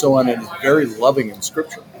Hatshepsut, and so on. And it's a very loving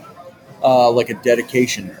inscription, like a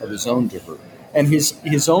dedication of his own to her. And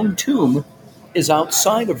his own tomb is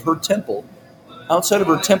outside of her temple. Outside of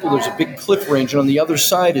her temple, there's a big cliff range, and on the other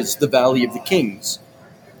side is the Valley of the Kings.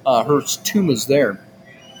 Her tomb is there.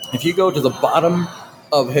 If you go to the bottom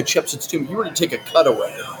of Hatshepsut's tomb, if you were to take a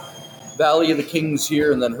cutaway, Valley of the Kings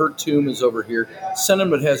here, and then her tomb is over here.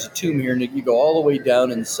 Senenmut has a tomb here, and you go all the way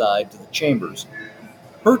down inside to the chambers.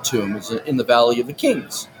 Her tomb is in the Valley of the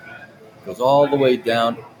Kings. It goes all the way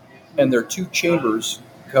down, and their two chambers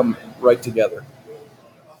come right together,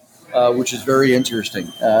 which is very interesting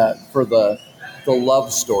for the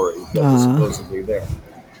love story that was supposedly there.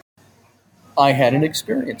 I had an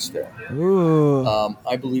experience there.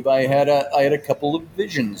 I believe I had a couple of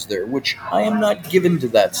visions there, which I am not given to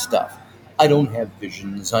that stuff. I don't have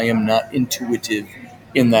visions. I am not intuitive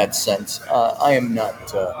in that sense. I am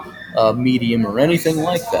not a medium or anything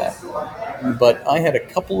like that. But I had a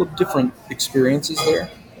couple of different experiences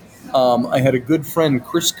there. I had a good friend,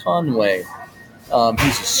 Chris Conway.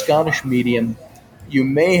 He's a Scottish medium. You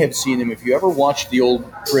may have seen him if you ever watched the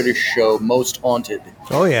old British show Most Haunted.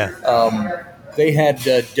 Oh, yeah. They had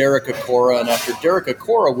Derek Acora, and after Derek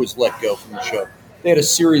Acora was let go from the show, they had a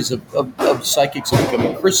series of psychics that come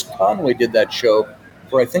in. Chris Conway did that show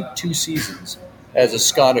for, I think, 2 seasons as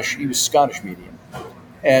he was Scottish medium.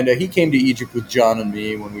 And he came to Egypt with John and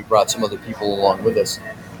me when we brought some other people along with us.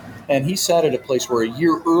 And he sat at a place where a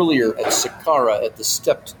year earlier at Saqqara, at the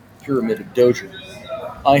stepped pyramid of Djoser,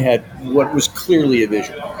 I had what was clearly a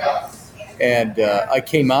vision. And I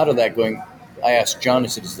came out of that going, I asked John, I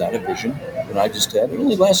said, is that a vision? And I just had, it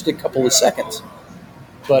only lasted a couple of seconds.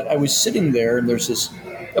 But I was sitting there, and there's this,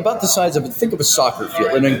 about the size of, think of a soccer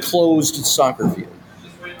field, an enclosed soccer field.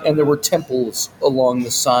 And there were temples along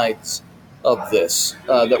the sides of this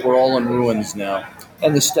that were all in ruins now.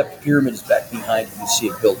 And the stepped pyramid is back behind. You can see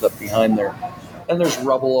it built up behind there. And there's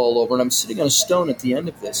rubble all over. And I'm sitting on a stone at the end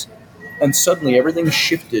of this. And suddenly everything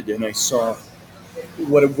shifted, and I saw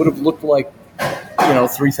what it would have looked like,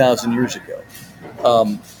 3,000 years ago.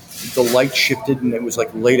 The light shifted, and it was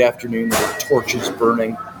like late afternoon. There were torches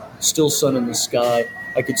burning, still sun in the sky.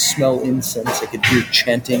 I could smell incense. I could hear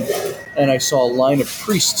chanting. And I saw a line of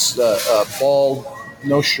priests, bald,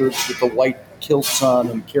 no shirts, with the white kilts on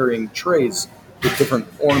and carrying trays with different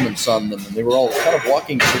ornaments on them. And they were all kind of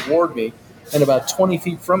walking toward me. And about 20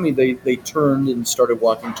 feet from me, they turned and started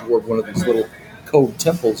walking toward one of these little cove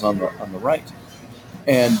temples on the right.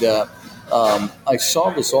 And I saw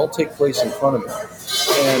this all take place in front of me.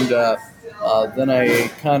 And then I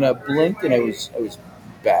kind of blinked, and I was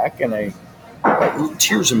back, and I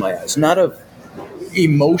tears in my eyes, not of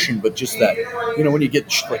emotion, but just that, when you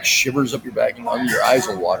get like shivers up your back and your eyes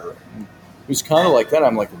will water. And it was kind of like that.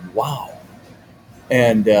 I'm like, wow.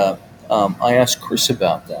 And I asked Chris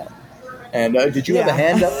about that. And did you have a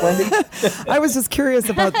hand up, Wendy? I was just curious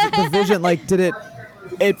about the vision. Like, did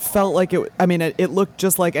it felt like it, it looked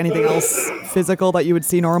just like anything else physical that you would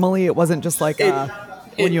see normally. It wasn't just like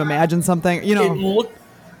when you imagine something, It looked,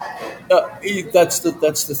 that's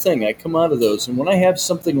the thing. I come out of those, and when I have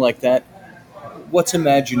something like that, what's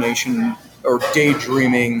imagination or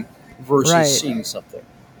daydreaming versus seeing something?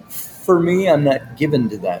 For me, I'm not given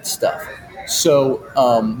to that stuff. So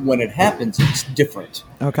when it happens, it's different.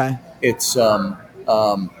 Okay. It's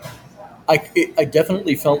I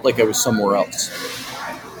definitely felt like I was somewhere else,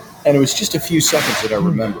 and it was just a few seconds that I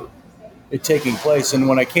remember it taking place. And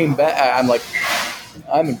when I came back,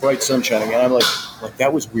 I'm in bright sunshine again. I'm like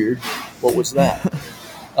that was weird. What was that?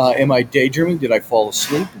 Am I daydreaming? Did I fall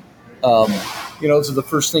asleep? Those are the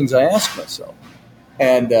first things I ask myself.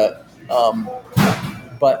 And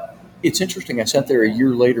but it's interesting. I sat there a year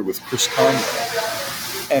later with Chris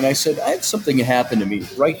Conway, and I said, I had something happen to me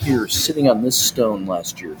right here, sitting on this stone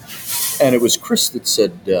last year. And it was Chris that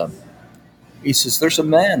said, he says, there's a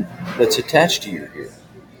man that's attached to you here.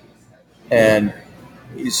 And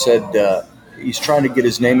he said, he's trying to get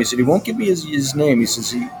his name. He said, he won't give me his name. He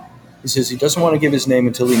says he doesn't want to give his name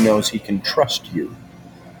until he knows he can trust you.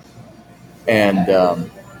 And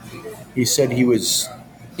he said he was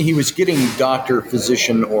getting doctor,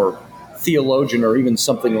 physician, or theologian, or even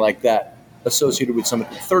something like that associated with something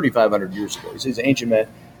 3,500 years ago. He says, ancient man.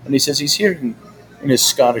 And he says he's here in his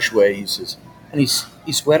Scottish way. He says, and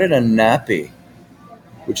he's wearing a nappy,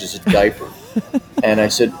 which is a diaper. And I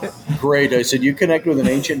said, great. I said, you connect with an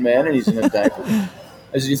ancient man and he's in a diaper.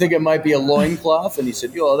 I said, you think it might be a loincloth? And he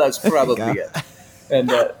said, that's probably it.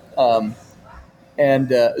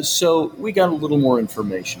 And so we got a little more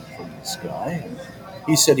information from this guy.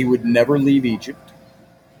 He said he would never leave Egypt,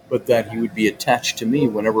 but that he would be attached to me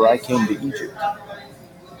whenever I came to Egypt.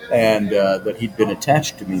 And that he'd been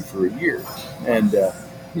attached to me for a year. And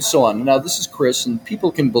so on. Now, this is Chris, and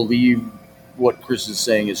people can believe what Chris is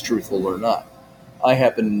saying is truthful or not. I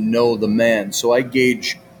happen to know the man, so I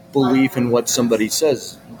gauge belief in what somebody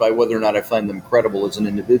says by whether or not I find them credible as an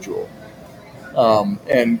individual.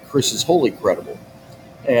 And Chris is wholly credible.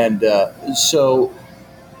 And so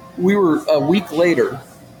we were a week later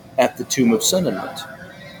at the tomb of Senenmut.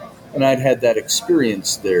 And I'd had that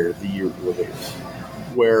experience there the year earlier,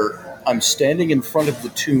 where I'm standing in front of the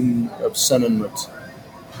tomb of Senenmut,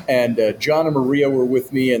 and John and Maria were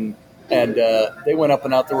with me, and they went up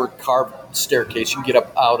and out. There were carved staircase. You can get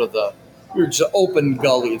up out of it's an open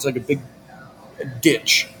gully. It's like a big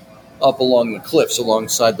ditch up along the cliffs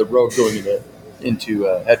alongside the road going into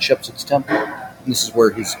Hatshepsut's temple. And this is where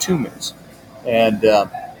his tomb is. And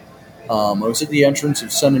I was at the entrance of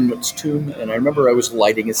Senenmut's tomb, and I remember I was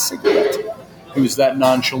lighting a cigarette. He was that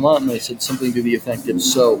nonchalant, and I said something to the effect of,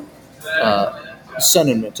 so,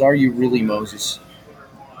 Senenmut, are you really Moses?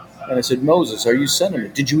 And I said, Moses, are you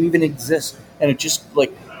Senenmut? Did you even exist? And it just,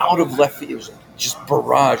 out of left field, it was just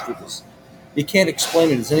barraged with this. You can't explain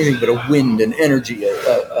it as anything but a wind and energy.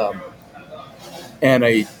 And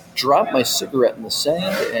I dropped my cigarette in the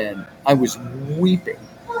sand, and I was weeping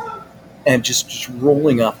and just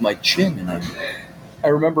rolling off my chin. And I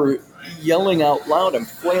remember yelling out loud. I'm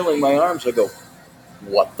flailing my arms. I go,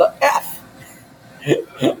 what the F?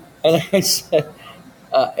 And I said,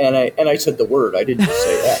 and I said the word. I didn't just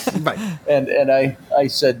say F. Right. And I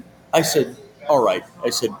said, all right. I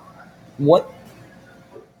said, what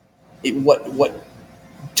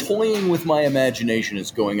toying with my imagination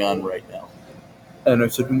is going on right now? And I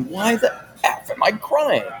said, why the F am I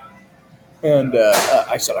crying? And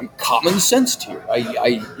I said, I'm common sensed here.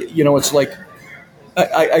 It's like,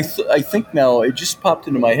 I think now, it just popped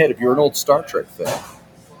into my head, if you're an old Star Trek fan,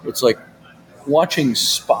 it's like watching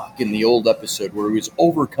Spock in the old episode where he was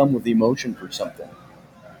overcome with emotion for something.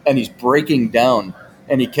 And he's breaking down,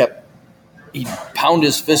 and he'd pound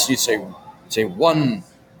his fist, and he'd say 1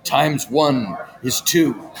 times 1 is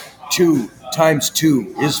 2. 2 times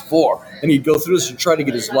 2 is 4. And he'd go through this and try to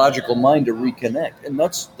get his logical mind to reconnect. And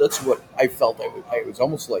that's what I felt. I was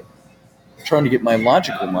almost like trying to get my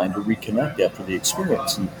logical mind to reconnect after the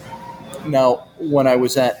experience. And now, when I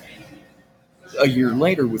was at a year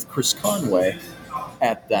later with Chris Conway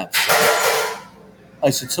at that site, I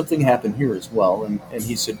said, something happened here as well. And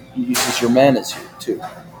he says, your man is here too,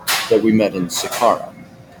 that we met in Saqqara.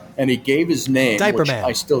 And he gave his name, Diaper which Man.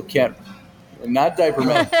 I still can't, not Diaper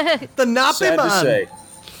Man. The Nappy Sad to Man. say.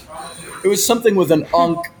 It was something with an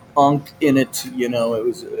unk in it, it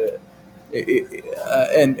was,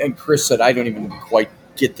 and Chris said, I don't even quite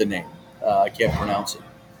get the name. I can't pronounce it.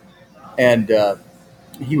 And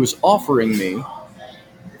he was offering me,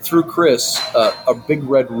 through Chris, a big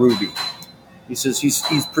red ruby. He says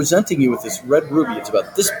he's presenting you with this red ruby. It's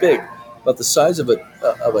about this big, about the size of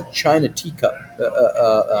a china teacup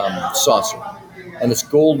saucer, and it's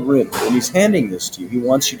gold rimmed. And he's handing this to you. He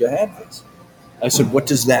wants you to have this. I said, what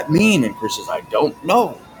does that mean? And Chris says, I don't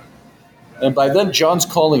know. And by then, John's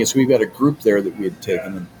calling us. We've got a group there that we had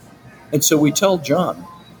taken. And so we tell John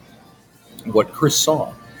what Chris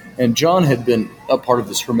saw. And John had been a part of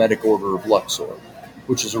this Hermetic Order of Luxor,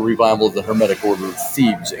 which is a revival of the Hermetic Order of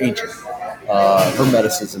Thebes, ancient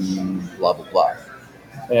Hermeticism, blah, blah, blah.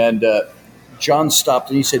 And John stopped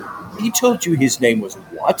and he said, he told you his name was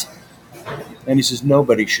what? And he says,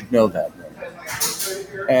 nobody should know that name.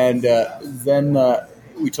 And then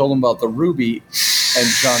we told him about the ruby, and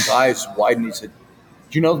John's eyes widened. He said,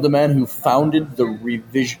 Do you know the man who founded the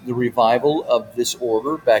revival of this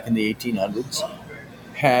order back in the 1800s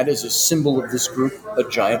had as a symbol of this group a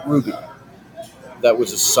giant ruby that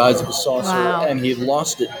was the size of a saucer, and he had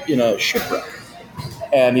lost it in a shipwreck.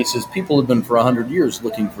 And he says, people have been for 100 years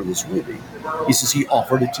looking for this ruby. He says, he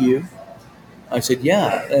offered it to you? I said,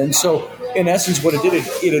 yeah. And so, in essence, what it did,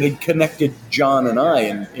 it had connected John and I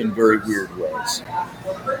in very weird ways.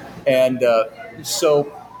 And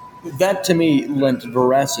so that, to me, lent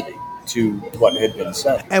veracity to what had been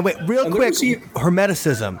said. And wait, real quick,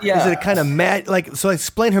 Hermeticism. Yeah. Is it a kind of so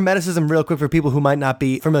explain Hermeticism real quick for people who might not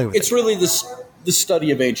be familiar with it. It's really the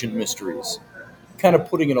study of ancient mysteries, kind of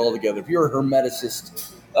putting it all together. If you're a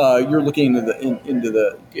Hermeticist, you're looking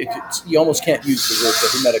into you almost can't use the word the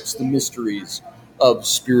Hermetics, the mysteries of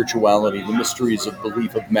spirituality, the mysteries of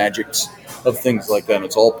belief, of magics, of things like that. And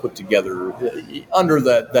it's all put together under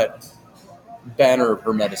that banner of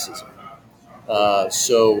Hermeticism.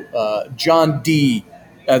 So John Dee,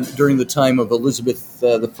 during the time of Elizabeth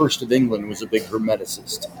the First of England, was a big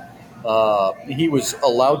Hermeticist. He was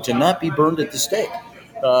allowed to not be burned at the stake.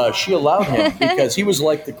 She allowed him because he was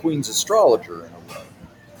like the Queen's astrologer in a way.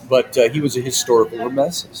 But he was a historical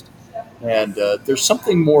Hermeticist. And there's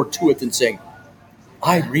something more to it than saying,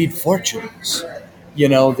 I read fortunes. You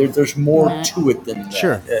know, there's more to it than that.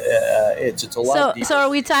 Sure. It's a lot deeper. So are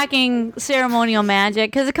we talking ceremonial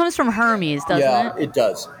magic? Because it comes from Hermes, doesn't it? Yeah, it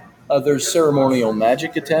does. There's ceremonial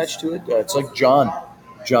magic attached to it. It's like John.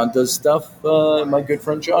 John does stuff, my good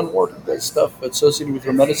friend John Wharton does stuff associated with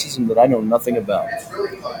Hermeticism that I know nothing about.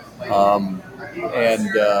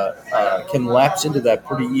 And can lapse into that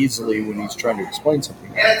pretty easily when he's trying to explain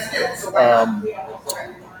something.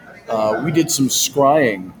 We did some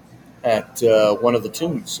scrying at one of the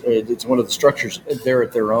tombs. It's one of the structures there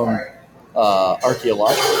at their own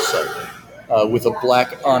archaeological site with a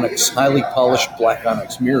black onyx, highly polished black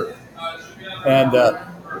onyx mirror. And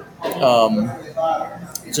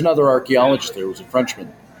it's another archaeologist there, was a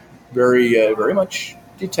Frenchman, very much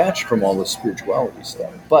detached from all this spirituality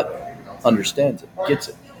stuff, but understands it, gets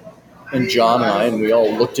it. And John and we all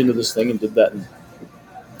looked into this thing and did that, and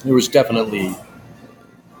there was definitely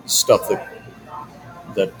stuff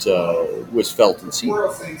that was felt and seen.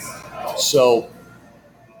 So,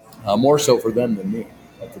 more so for them than me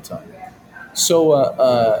at the time. So,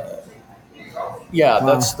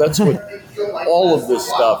 that's what all of this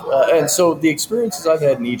stuff. And so the experiences I've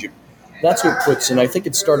had in Egypt, that's what puts, and I think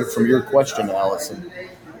it started from your question, Allison,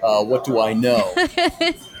 what do I know?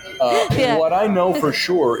 What I know for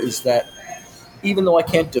sure is that even though I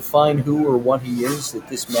can't define who or what he is, that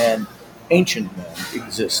this man, ancient man,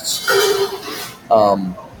 exists.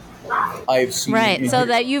 I've seen right, so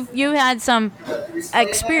that you had some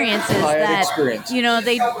experiences you know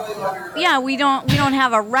we don't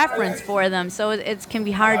have a reference for them, so it can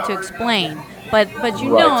be hard to explain. But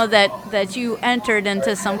you know that you entered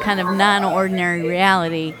into some kind of non-ordinary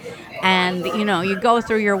reality, and you know you go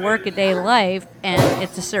through your workaday life and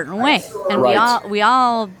it's a certain way, and we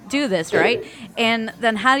all do this, right? And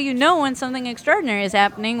then how do you know when something extraordinary is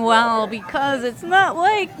happening? Well, because it's not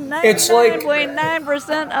like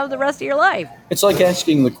 99.9% of the rest of your life. It's like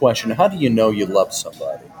asking the question, how do you know you love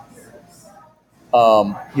somebody?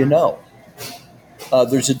 You know.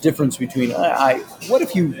 There's a difference between, what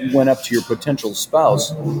if you went up to your potential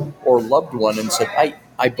spouse or loved one and said,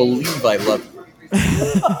 I believe I love you?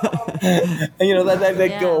 And, you know,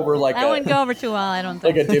 that'd go over like that wouldn't go over too well, I don't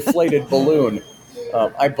think. Like a deflated balloon.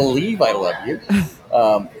 I believe I love you,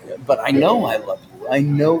 but I know I love you. I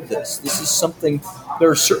know this. This is something, there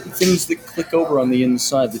are certain things that click over on the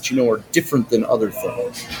inside that you know are different than other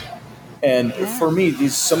things. And for me,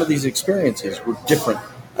 some of these experiences were different.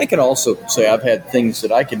 I can also say I've had things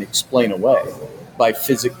that I can explain away by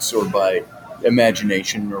physics or by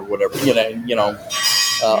imagination or whatever.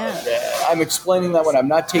 I'm explaining that one. I'm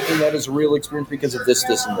not taking that as a real experience because of this,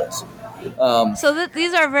 and this. So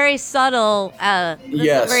these are very subtle. This is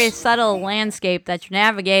a very subtle landscape that you're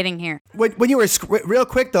navigating here. When you were real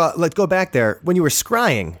quick though, let's go back there. When you were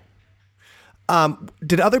scrying,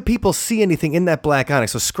 did other people see anything in that black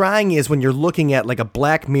onyx? So scrying is when you're looking at like a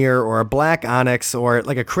black mirror or a black onyx or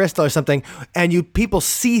like a crystal or something, and people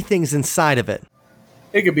see things inside of it.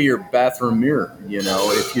 It could be your bathroom mirror, you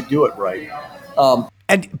know, if you do it right.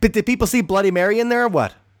 But did people see Bloody Mary in there or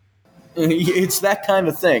what? It's that kind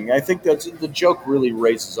of thing. I think that's the joke really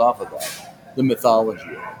races off of that, the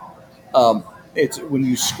mythology of it. It's when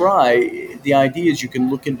you scry, the idea is you can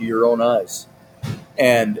look into your own eyes,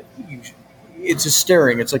 and it's a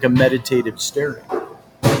staring. It's like a meditative staring,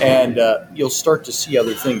 and you'll start to see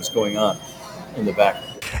other things going on in the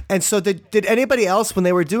background. And so did anybody else, when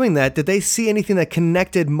they were doing that, did they see anything that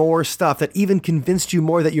connected more stuff that even convinced you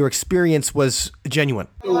more that your experience was genuine?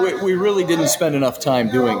 We really didn't spend enough time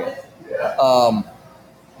doing it.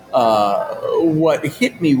 What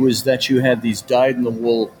hit me was that you had these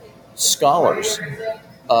dyed-in-the-wool scholars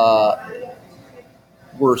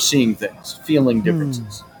were seeing things, feeling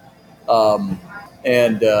differences.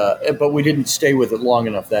 But we didn't stay with it long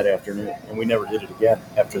enough that afternoon, and we never did it again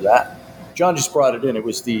after that. John just brought it in. It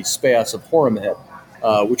was the Spas of Horemheb,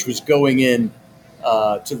 which was going in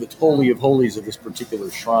to the Holy of Holies of this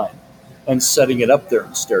particular shrine and setting it up there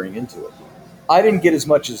and staring into it. I didn't get as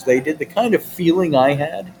much as they did. The kind of feeling I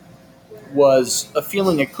had was a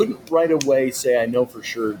feeling I couldn't right away say I know for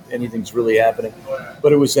sure anything's really happening,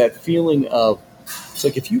 but it was that feeling of, it's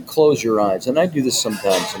like if you close your eyes, and I do this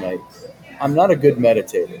sometimes, and I'm not a good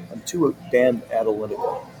meditator. I'm too damn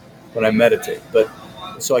analytical when I meditate, but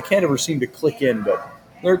so I can't ever seem to click in, but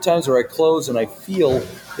there are times where I close and I feel,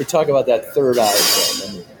 they talk about that third eye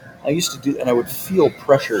thing, and I used to do, and I would feel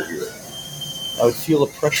pressure here. I would feel a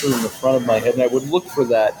pressure in the front of my head, and I would look for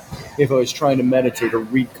that if I was trying to meditate or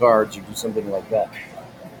read cards or do something like that.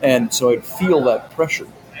 And so I'd feel that pressure,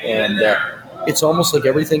 and it's almost like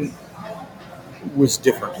everything was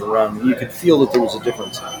different around me. You could feel that there was a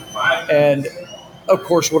difference. And, of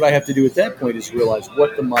course, what I have to do at that point is realize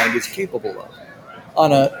what the mind is capable of.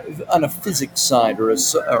 On a physics side or a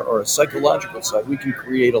psychological side, we can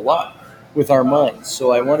create a lot with our minds.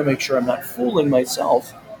 So I want to make sure I'm not fooling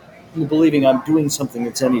myself into believing I'm doing something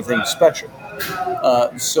that's anything special.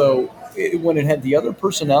 When it had the other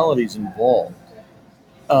personalities involved,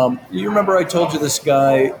 you remember I told you this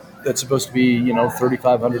guy that's supposed to be,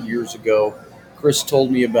 3,500 years ago. Chris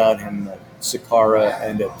told me about him at Saqqara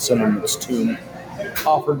and at Sennamer's tomb,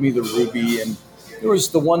 offered me the ruby, and there was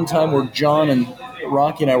the one time where John and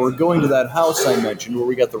Rocky and I were going to that house I mentioned where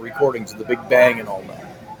we got the recordings of the Big Bang and all that.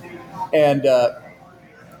 And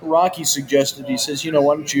Rocky suggested, he says, why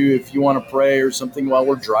don't you, if you want to pray or something while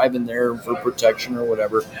we're driving there for protection or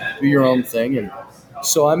whatever, do your own thing. And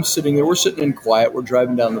so I'm sitting there, we're sitting in quiet, we're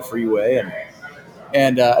driving down the freeway,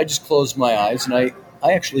 and I just closed my eyes, and I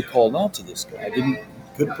actually called out to this guy. I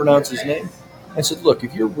couldn't pronounce his name. I said, look,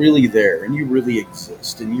 if you're really there and you really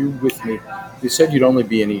exist and you're with me, you said you'd only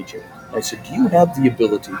be in Egypt. I said, do you have the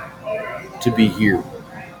ability to be here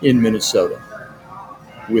in Minnesota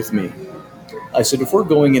with me? I said, if we're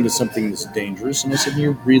going into something that's dangerous, and I said,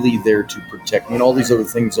 you're really there to protect me, and all these other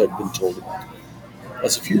things I'd been told about. I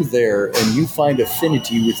said, if you're there and you find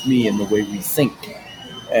affinity with me in the way we think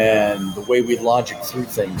and the way we logic through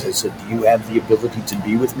things, I said, do you have the ability to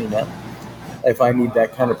be with me now? If I need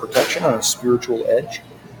that kind of protection on a spiritual edge?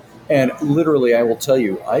 And literally, I will tell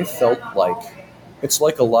you, I felt like, it's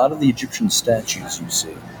like a lot of the Egyptian statues you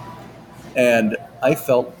see. And I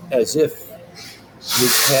felt as if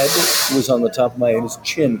his head was on the top of my head, his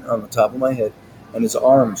chin on the top of my head, and his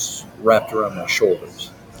arms wrapped around my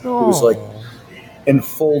shoulders. Oh. It was like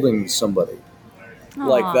enfolding somebody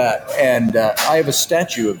like that. And I have a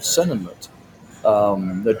statue of Sennamer's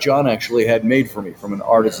that John actually had made for me from an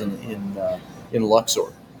artisan in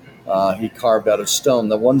Luxor. He carved out of stone.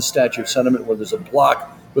 The one statue of Sennamer where there's a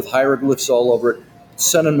block with hieroglyphs all over it,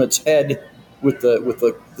 Sennamer's head with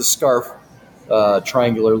the scarf,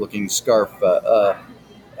 triangular-looking scarf,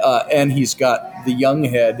 and he's got the young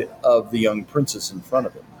head of the young princess in front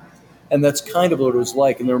of him. And that's kind of what it was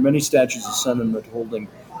like. And there were many statues of Sennamer holding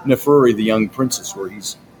Nefertari, the young princess, where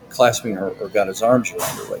he's clasping her or got his arms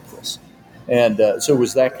around her like this. And so it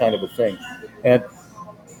was that kind of a thing. And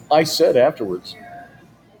I said afterwards,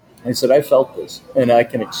 I felt this, and I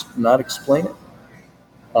can not explain it.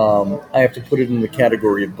 I have to put it in the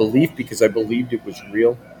category of belief because I believed it was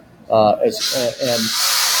real. And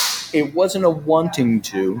it wasn't a wanting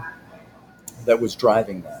to that was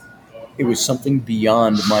driving that. It was something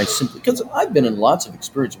beyond my simply, because I've been in lots of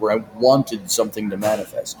experiences where I wanted something to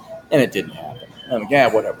manifest, and it didn't happen. I'm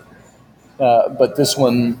like, whatever. But this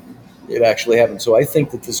one, it actually happened. So I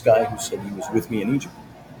think that this guy who said he was with me in Egypt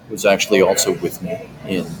was actually also with me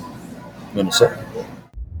in Minnesota.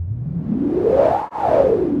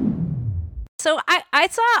 So I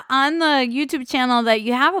saw on the YouTube channel that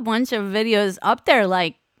you have a bunch of videos up there,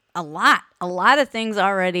 like a lot of things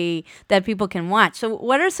already that people can watch. So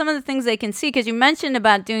what are some of the things they can see? Because you mentioned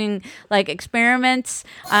about doing like experiments.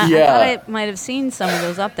 I thought I might have seen some of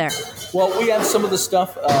those up there. Well, we have some of the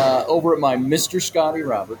stuff over at my Mr. Scotty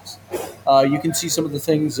Roberts. You can see some of the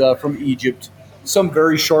things from Egypt. Some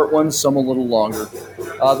very short ones, some a little longer.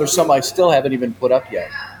 There's some I still haven't even put up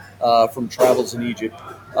yet from travels in Egypt.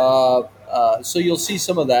 So you'll see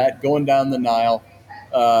some of that going down the Nile.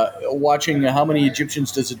 watching how many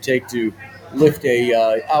Egyptians does it take to lift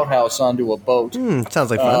a outhouse onto a boat.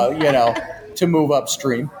 Sounds like fun. To move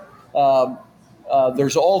upstream.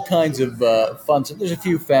 There's all kinds of fun. So there's a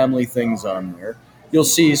few family things on there. You'll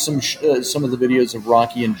see some of the videos of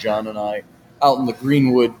Rocky and John and I out in the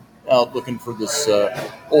Greenwood, out looking for this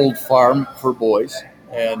old farm for boys,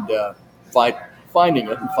 and finding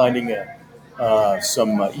it and finding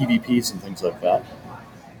some EVPs and things like that.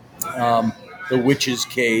 The Witch's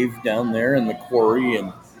Cave down there in the quarry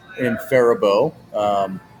in Faribault,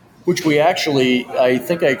 which we actually, I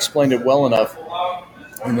think I explained it well enough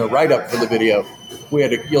in the write-up for the video.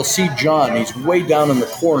 You'll see John, he's way down in the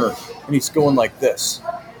corner, and he's going like this,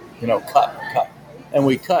 cut. And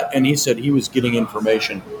we cut, and he said he was getting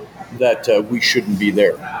information that we shouldn't be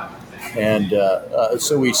there. And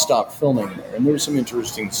so we stopped filming there. And there was some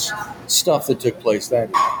interesting stuff that took place that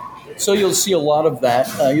year. So you'll see a lot of that.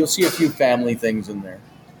 You'll see a few family things in there.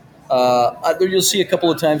 You'll see a couple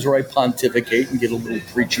of times where I pontificate and get a little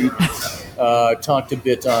preachy. Talked a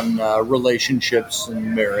bit on relationships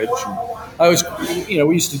and marriage.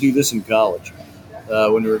 We used to do this in college.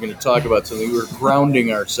 When we were going to talk about something, we were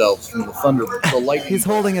grounding ourselves from the lightning. He's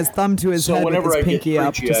holding his thumb to his head with his pinky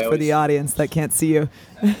up, just for the audience that can't see you.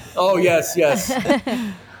 Oh, yes.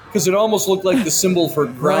 Because it almost looked like the symbol for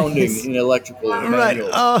grounding in electrical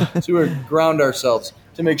manual. So we would ground ourselves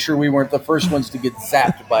to make sure we weren't the first ones to get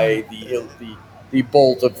zapped by the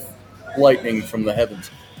bolt of lightning from the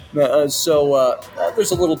heavens. So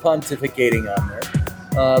there's a little pontificating on there.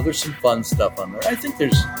 There's some fun stuff on there. I think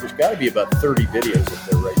there's got to be about 30 videos up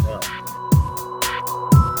there right now.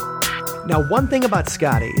 Now, one thing about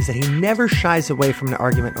Scotty is that he never shies away from an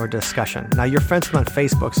argument or discussion. Now, you're friends with him on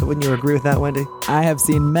Facebook, so wouldn't you agree with that, Wendy? I have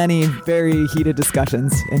seen many very heated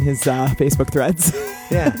discussions in his Facebook threads.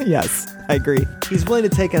 Yeah. Yes, I agree. He's willing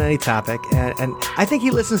to take on any topic, and I think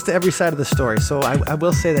he listens to every side of the story, so I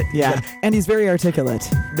will say that... Yeah, and he's very articulate.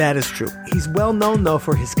 That is true. He's well known, though,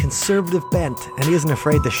 for his conservative bent, and he isn't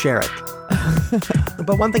afraid to share it.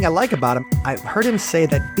 But one thing I like about him, I've heard him say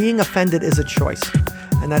that being offended is a choice,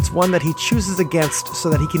 and that's one that he chooses against so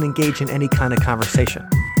that he can engage in any kind of conversation.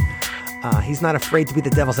 He's not afraid to be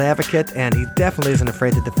the devil's advocate, and he definitely isn't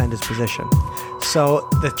afraid to defend his position. So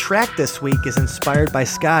the track this week is inspired by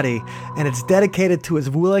Scotty, and it's dedicated to his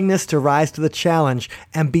willingness to rise to the challenge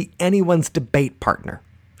and be anyone's debate partner.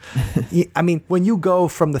 I mean, when you go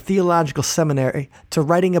from the theological seminary to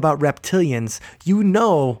writing about reptilians, you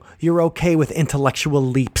know you're okay with intellectual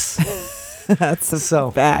leaps. That's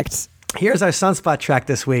a fact. Here's our Sunspot track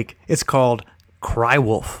this week. It's called Cry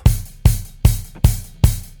Wolf.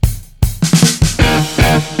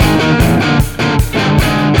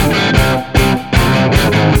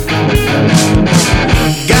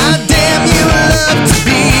 Goddamn, you love to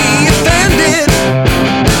be offended.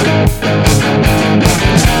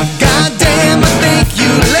 Goddamn, I think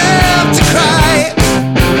you love to cry.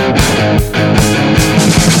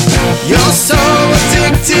 You're so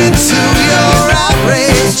addicted to your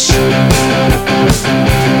outrage,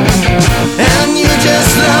 and you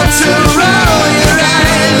just love to roll your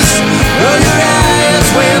eyes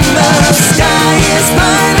when the sky is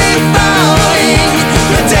finally falling.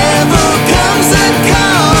 The devil comes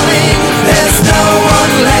a-calling. There's no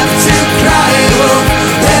one left to cry wolf.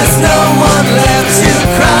 There's no one left to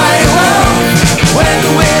cry wolf. When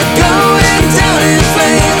we're going down in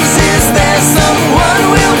flames, is there someone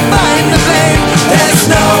we'll find to blame?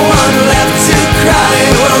 There's no one left to cry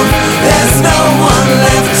wolf. There's no one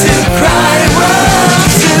left to cry wolf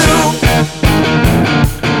to.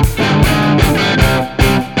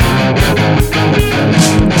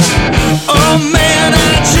 Oh man,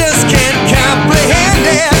 I just can't comprehend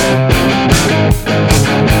it.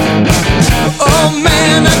 Oh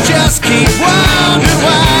man, I just keep wondering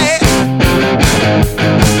why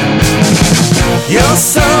you're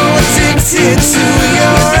so addicted to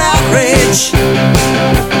your outrage,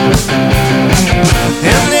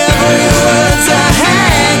 and every word's a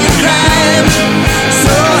hanging crime.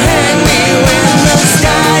 So hang me when the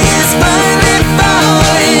sky is finally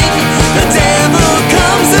falling. The devil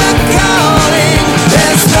comes a-calling.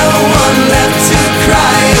 There's no one left to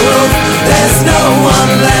cry wolf. There's no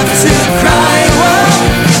one left to cry wolf.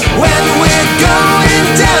 When we're going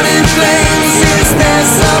down in flames, is there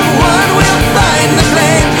someone we'll find to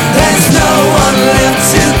blame? There's no one left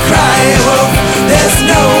to cry wolf.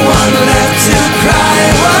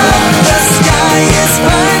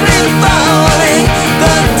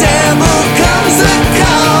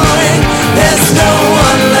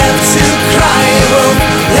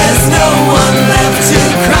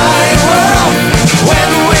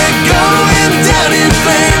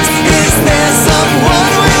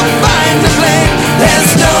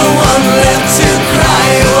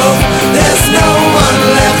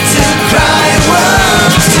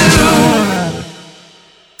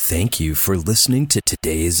 Thank you for listening to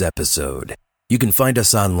today's episode. You can find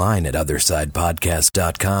us online at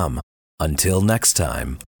othersidepodcast.com. Until next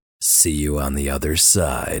time, see you on the other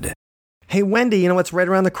side. Hey, Wendy, you know what's right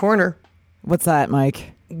around the corner? What's that,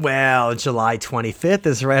 Mike? Well, July 25th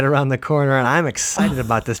is right around the corner, and I'm excited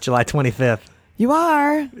about this July 25th. You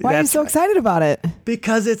are? Why are you so excited about it?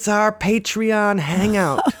 Because it's our Patreon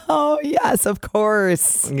hangout. Oh, yes, of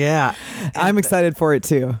course. Yeah. I'm excited for it,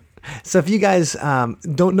 too. So if you guys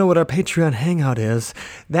don't know what our Patreon hangout is,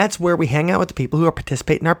 that's where we hang out with the people who are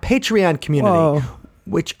participating in our Patreon community. Whoa.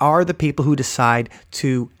 Which are the people who decide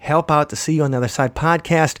to help out the See You on the Other Side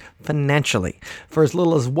podcast financially. For as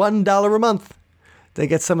little as $1 a month, they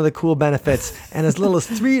get some of the cool benefits. And as little as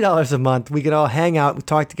 $3 a month, we can all hang out, we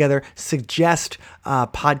talk together, suggest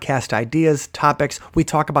podcast ideas, topics. We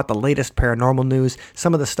talk about the latest paranormal news.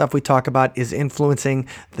 Some of the stuff we talk about is influencing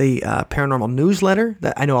the paranormal newsletter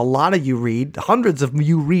that I know a lot of you read. Hundreds of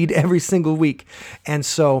you read every single week. And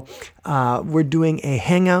so we're doing a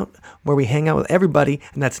hangout where we hang out with everybody.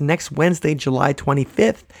 And that's next Wednesday, July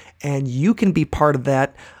 25th. And you can be part of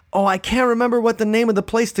that. Oh, I can't remember what the name of the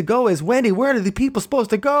place to go is. Wendy, where are the people supposed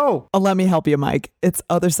to go? Oh, let me help you, Mike. It's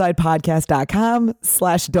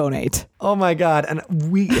othersidepodcast.com/donate. Oh my God. And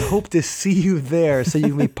we hope to see you there so you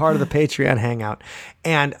can be part of the Patreon hangout.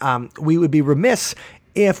 And we would be remiss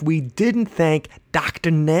if we didn't thank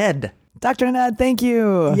Dr. Ned. Dr. Ned, thank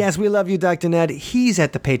you. Yes, we love you, Dr. Ned. He's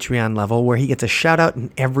at the Patreon level where he gets a shout out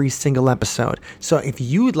in every single episode. So if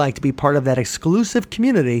you would like to be part of that exclusive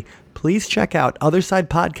community, please check out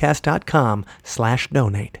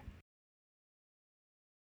othersidepodcast.com/donate.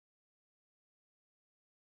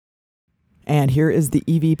 And here is the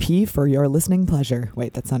EVP for your listening pleasure.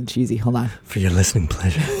 Wait, that sounded cheesy. Hold on. For your listening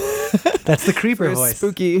pleasure. That's the creeper voice.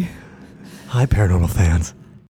 Spooky. Hi, paranormal fans.